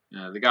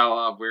a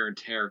lot of wear and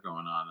tear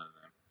going on in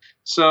them.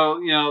 So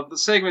the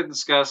segment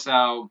discussed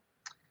how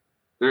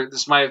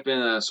this might have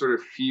been a sort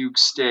of fugue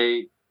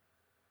state.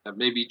 That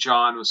maybe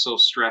John was so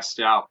stressed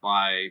out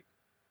by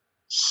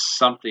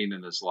something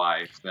in his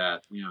life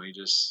that, he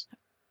just...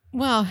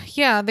 Well,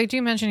 yeah, they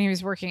do mention he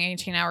was working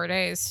 18-hour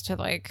days to,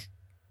 like,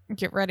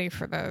 get ready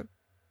for the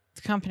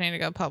company to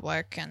go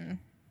public, and,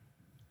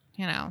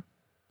 The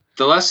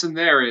lesson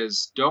there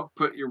is, don't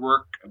put your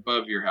work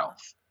above your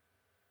health.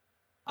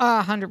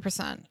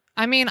 100%.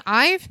 I mean,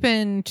 I've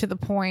been to the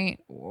point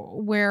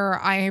where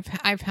I've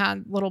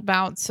had little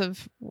bouts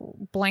of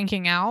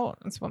blanking out.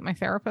 That's what my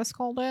therapist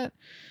called it.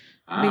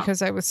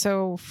 Because I was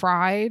so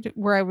fried,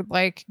 where I would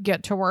like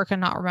get to work and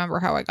not remember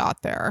how I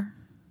got there.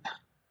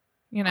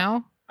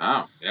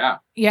 Oh, yeah.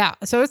 Yeah.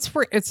 So it's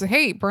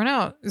hey,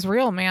 burnout is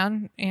real,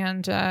 man.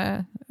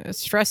 And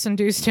stress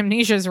induced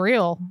amnesia is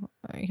real,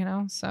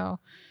 so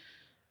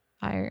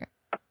I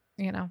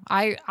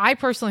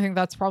personally think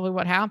that's probably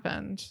what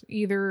happened.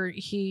 Either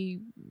he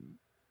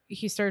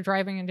started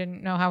driving and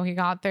didn't know how he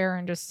got there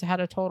and just had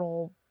a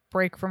total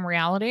break from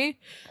reality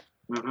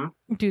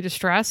due to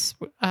stress.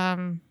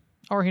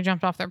 Or he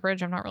jumped off that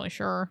bridge. I'm not really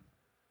sure.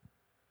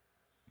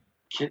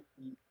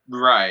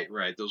 Right.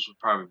 Those would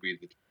probably be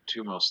the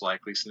two most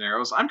likely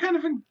scenarios. I'm kind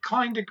of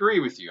inclined to agree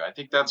with you. I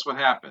think that's what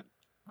happened.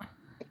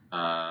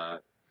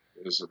 It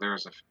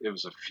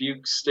was a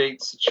fugue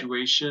state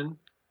situation.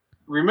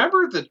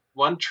 Remember the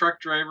one truck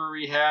driver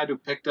we had who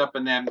picked up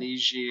an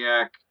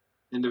amnesiac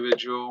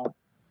individual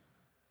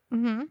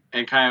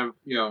and kind of,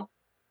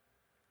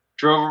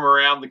 drove him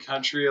around the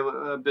country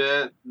a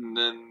bit, and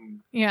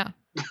then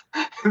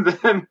and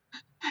then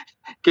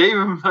gave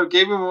him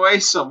away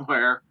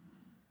somewhere.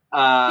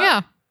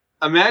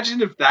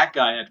 Imagine if that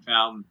guy had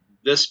found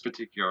this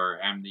particular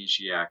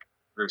amnesiac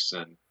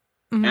person,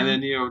 and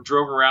then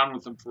drove around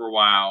with him for a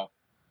while,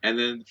 and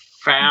then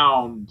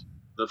found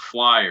the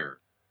flyer.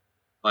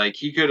 Like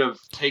he could have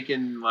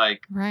taken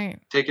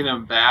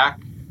him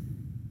back,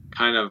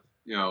 kind of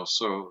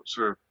so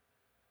sort of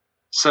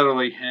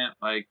subtly hint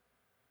like,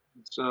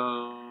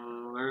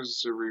 so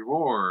there's a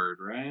reward,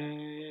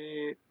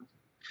 right?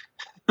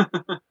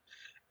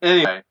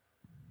 Anyway,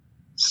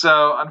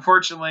 so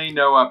unfortunately,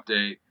 no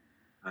update.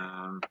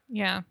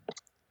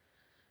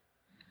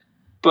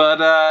 But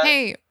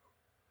hey,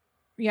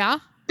 yeah.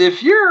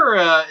 If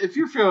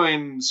you're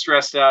feeling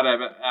stressed out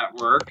at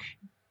work,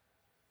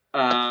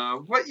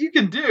 what you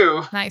can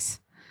do, nice,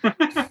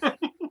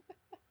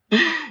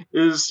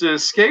 is to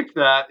escape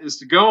that is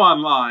to go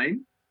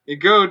online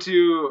and go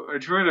to a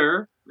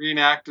Twitter,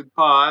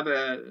 ReenactedPod,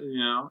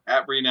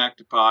 at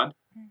ReenactedPod.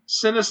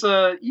 Send us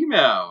an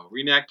email,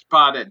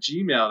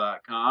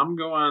 reenactedpod@gmail.com.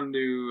 Go on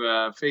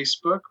to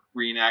Facebook,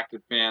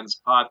 Reenacted Fans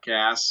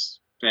Podcasts,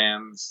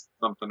 fans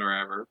something or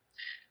ever.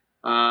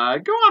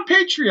 Go on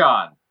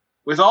Patreon.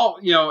 With all,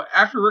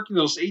 after working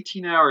those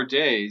 18-hour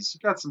days, you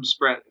got some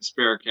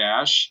spare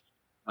cash.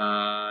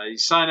 You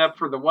sign up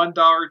for the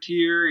 $1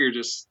 tier. You're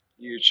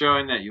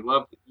showing that you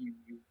love,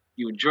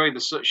 you enjoy the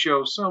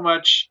show so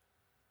much.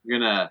 You're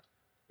gonna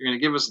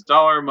give us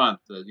 $1 a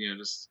month to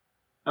just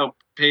help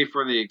pay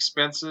for the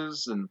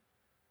expenses. And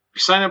if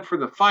you sign up for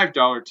the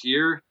 $5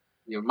 tier,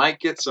 you might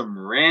get some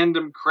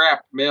random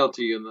crap mailed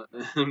to you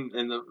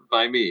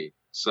by me.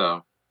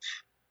 So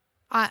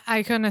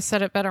I couldn't have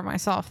said it better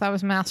myself. That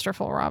was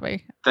masterful,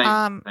 Robbie.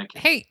 Thank you.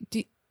 Hey,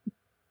 do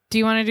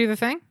you want to do the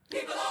thing?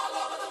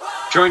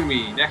 Join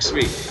me next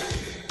week.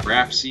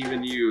 Perhaps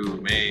even you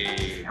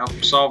may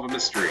help solve a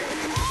mystery.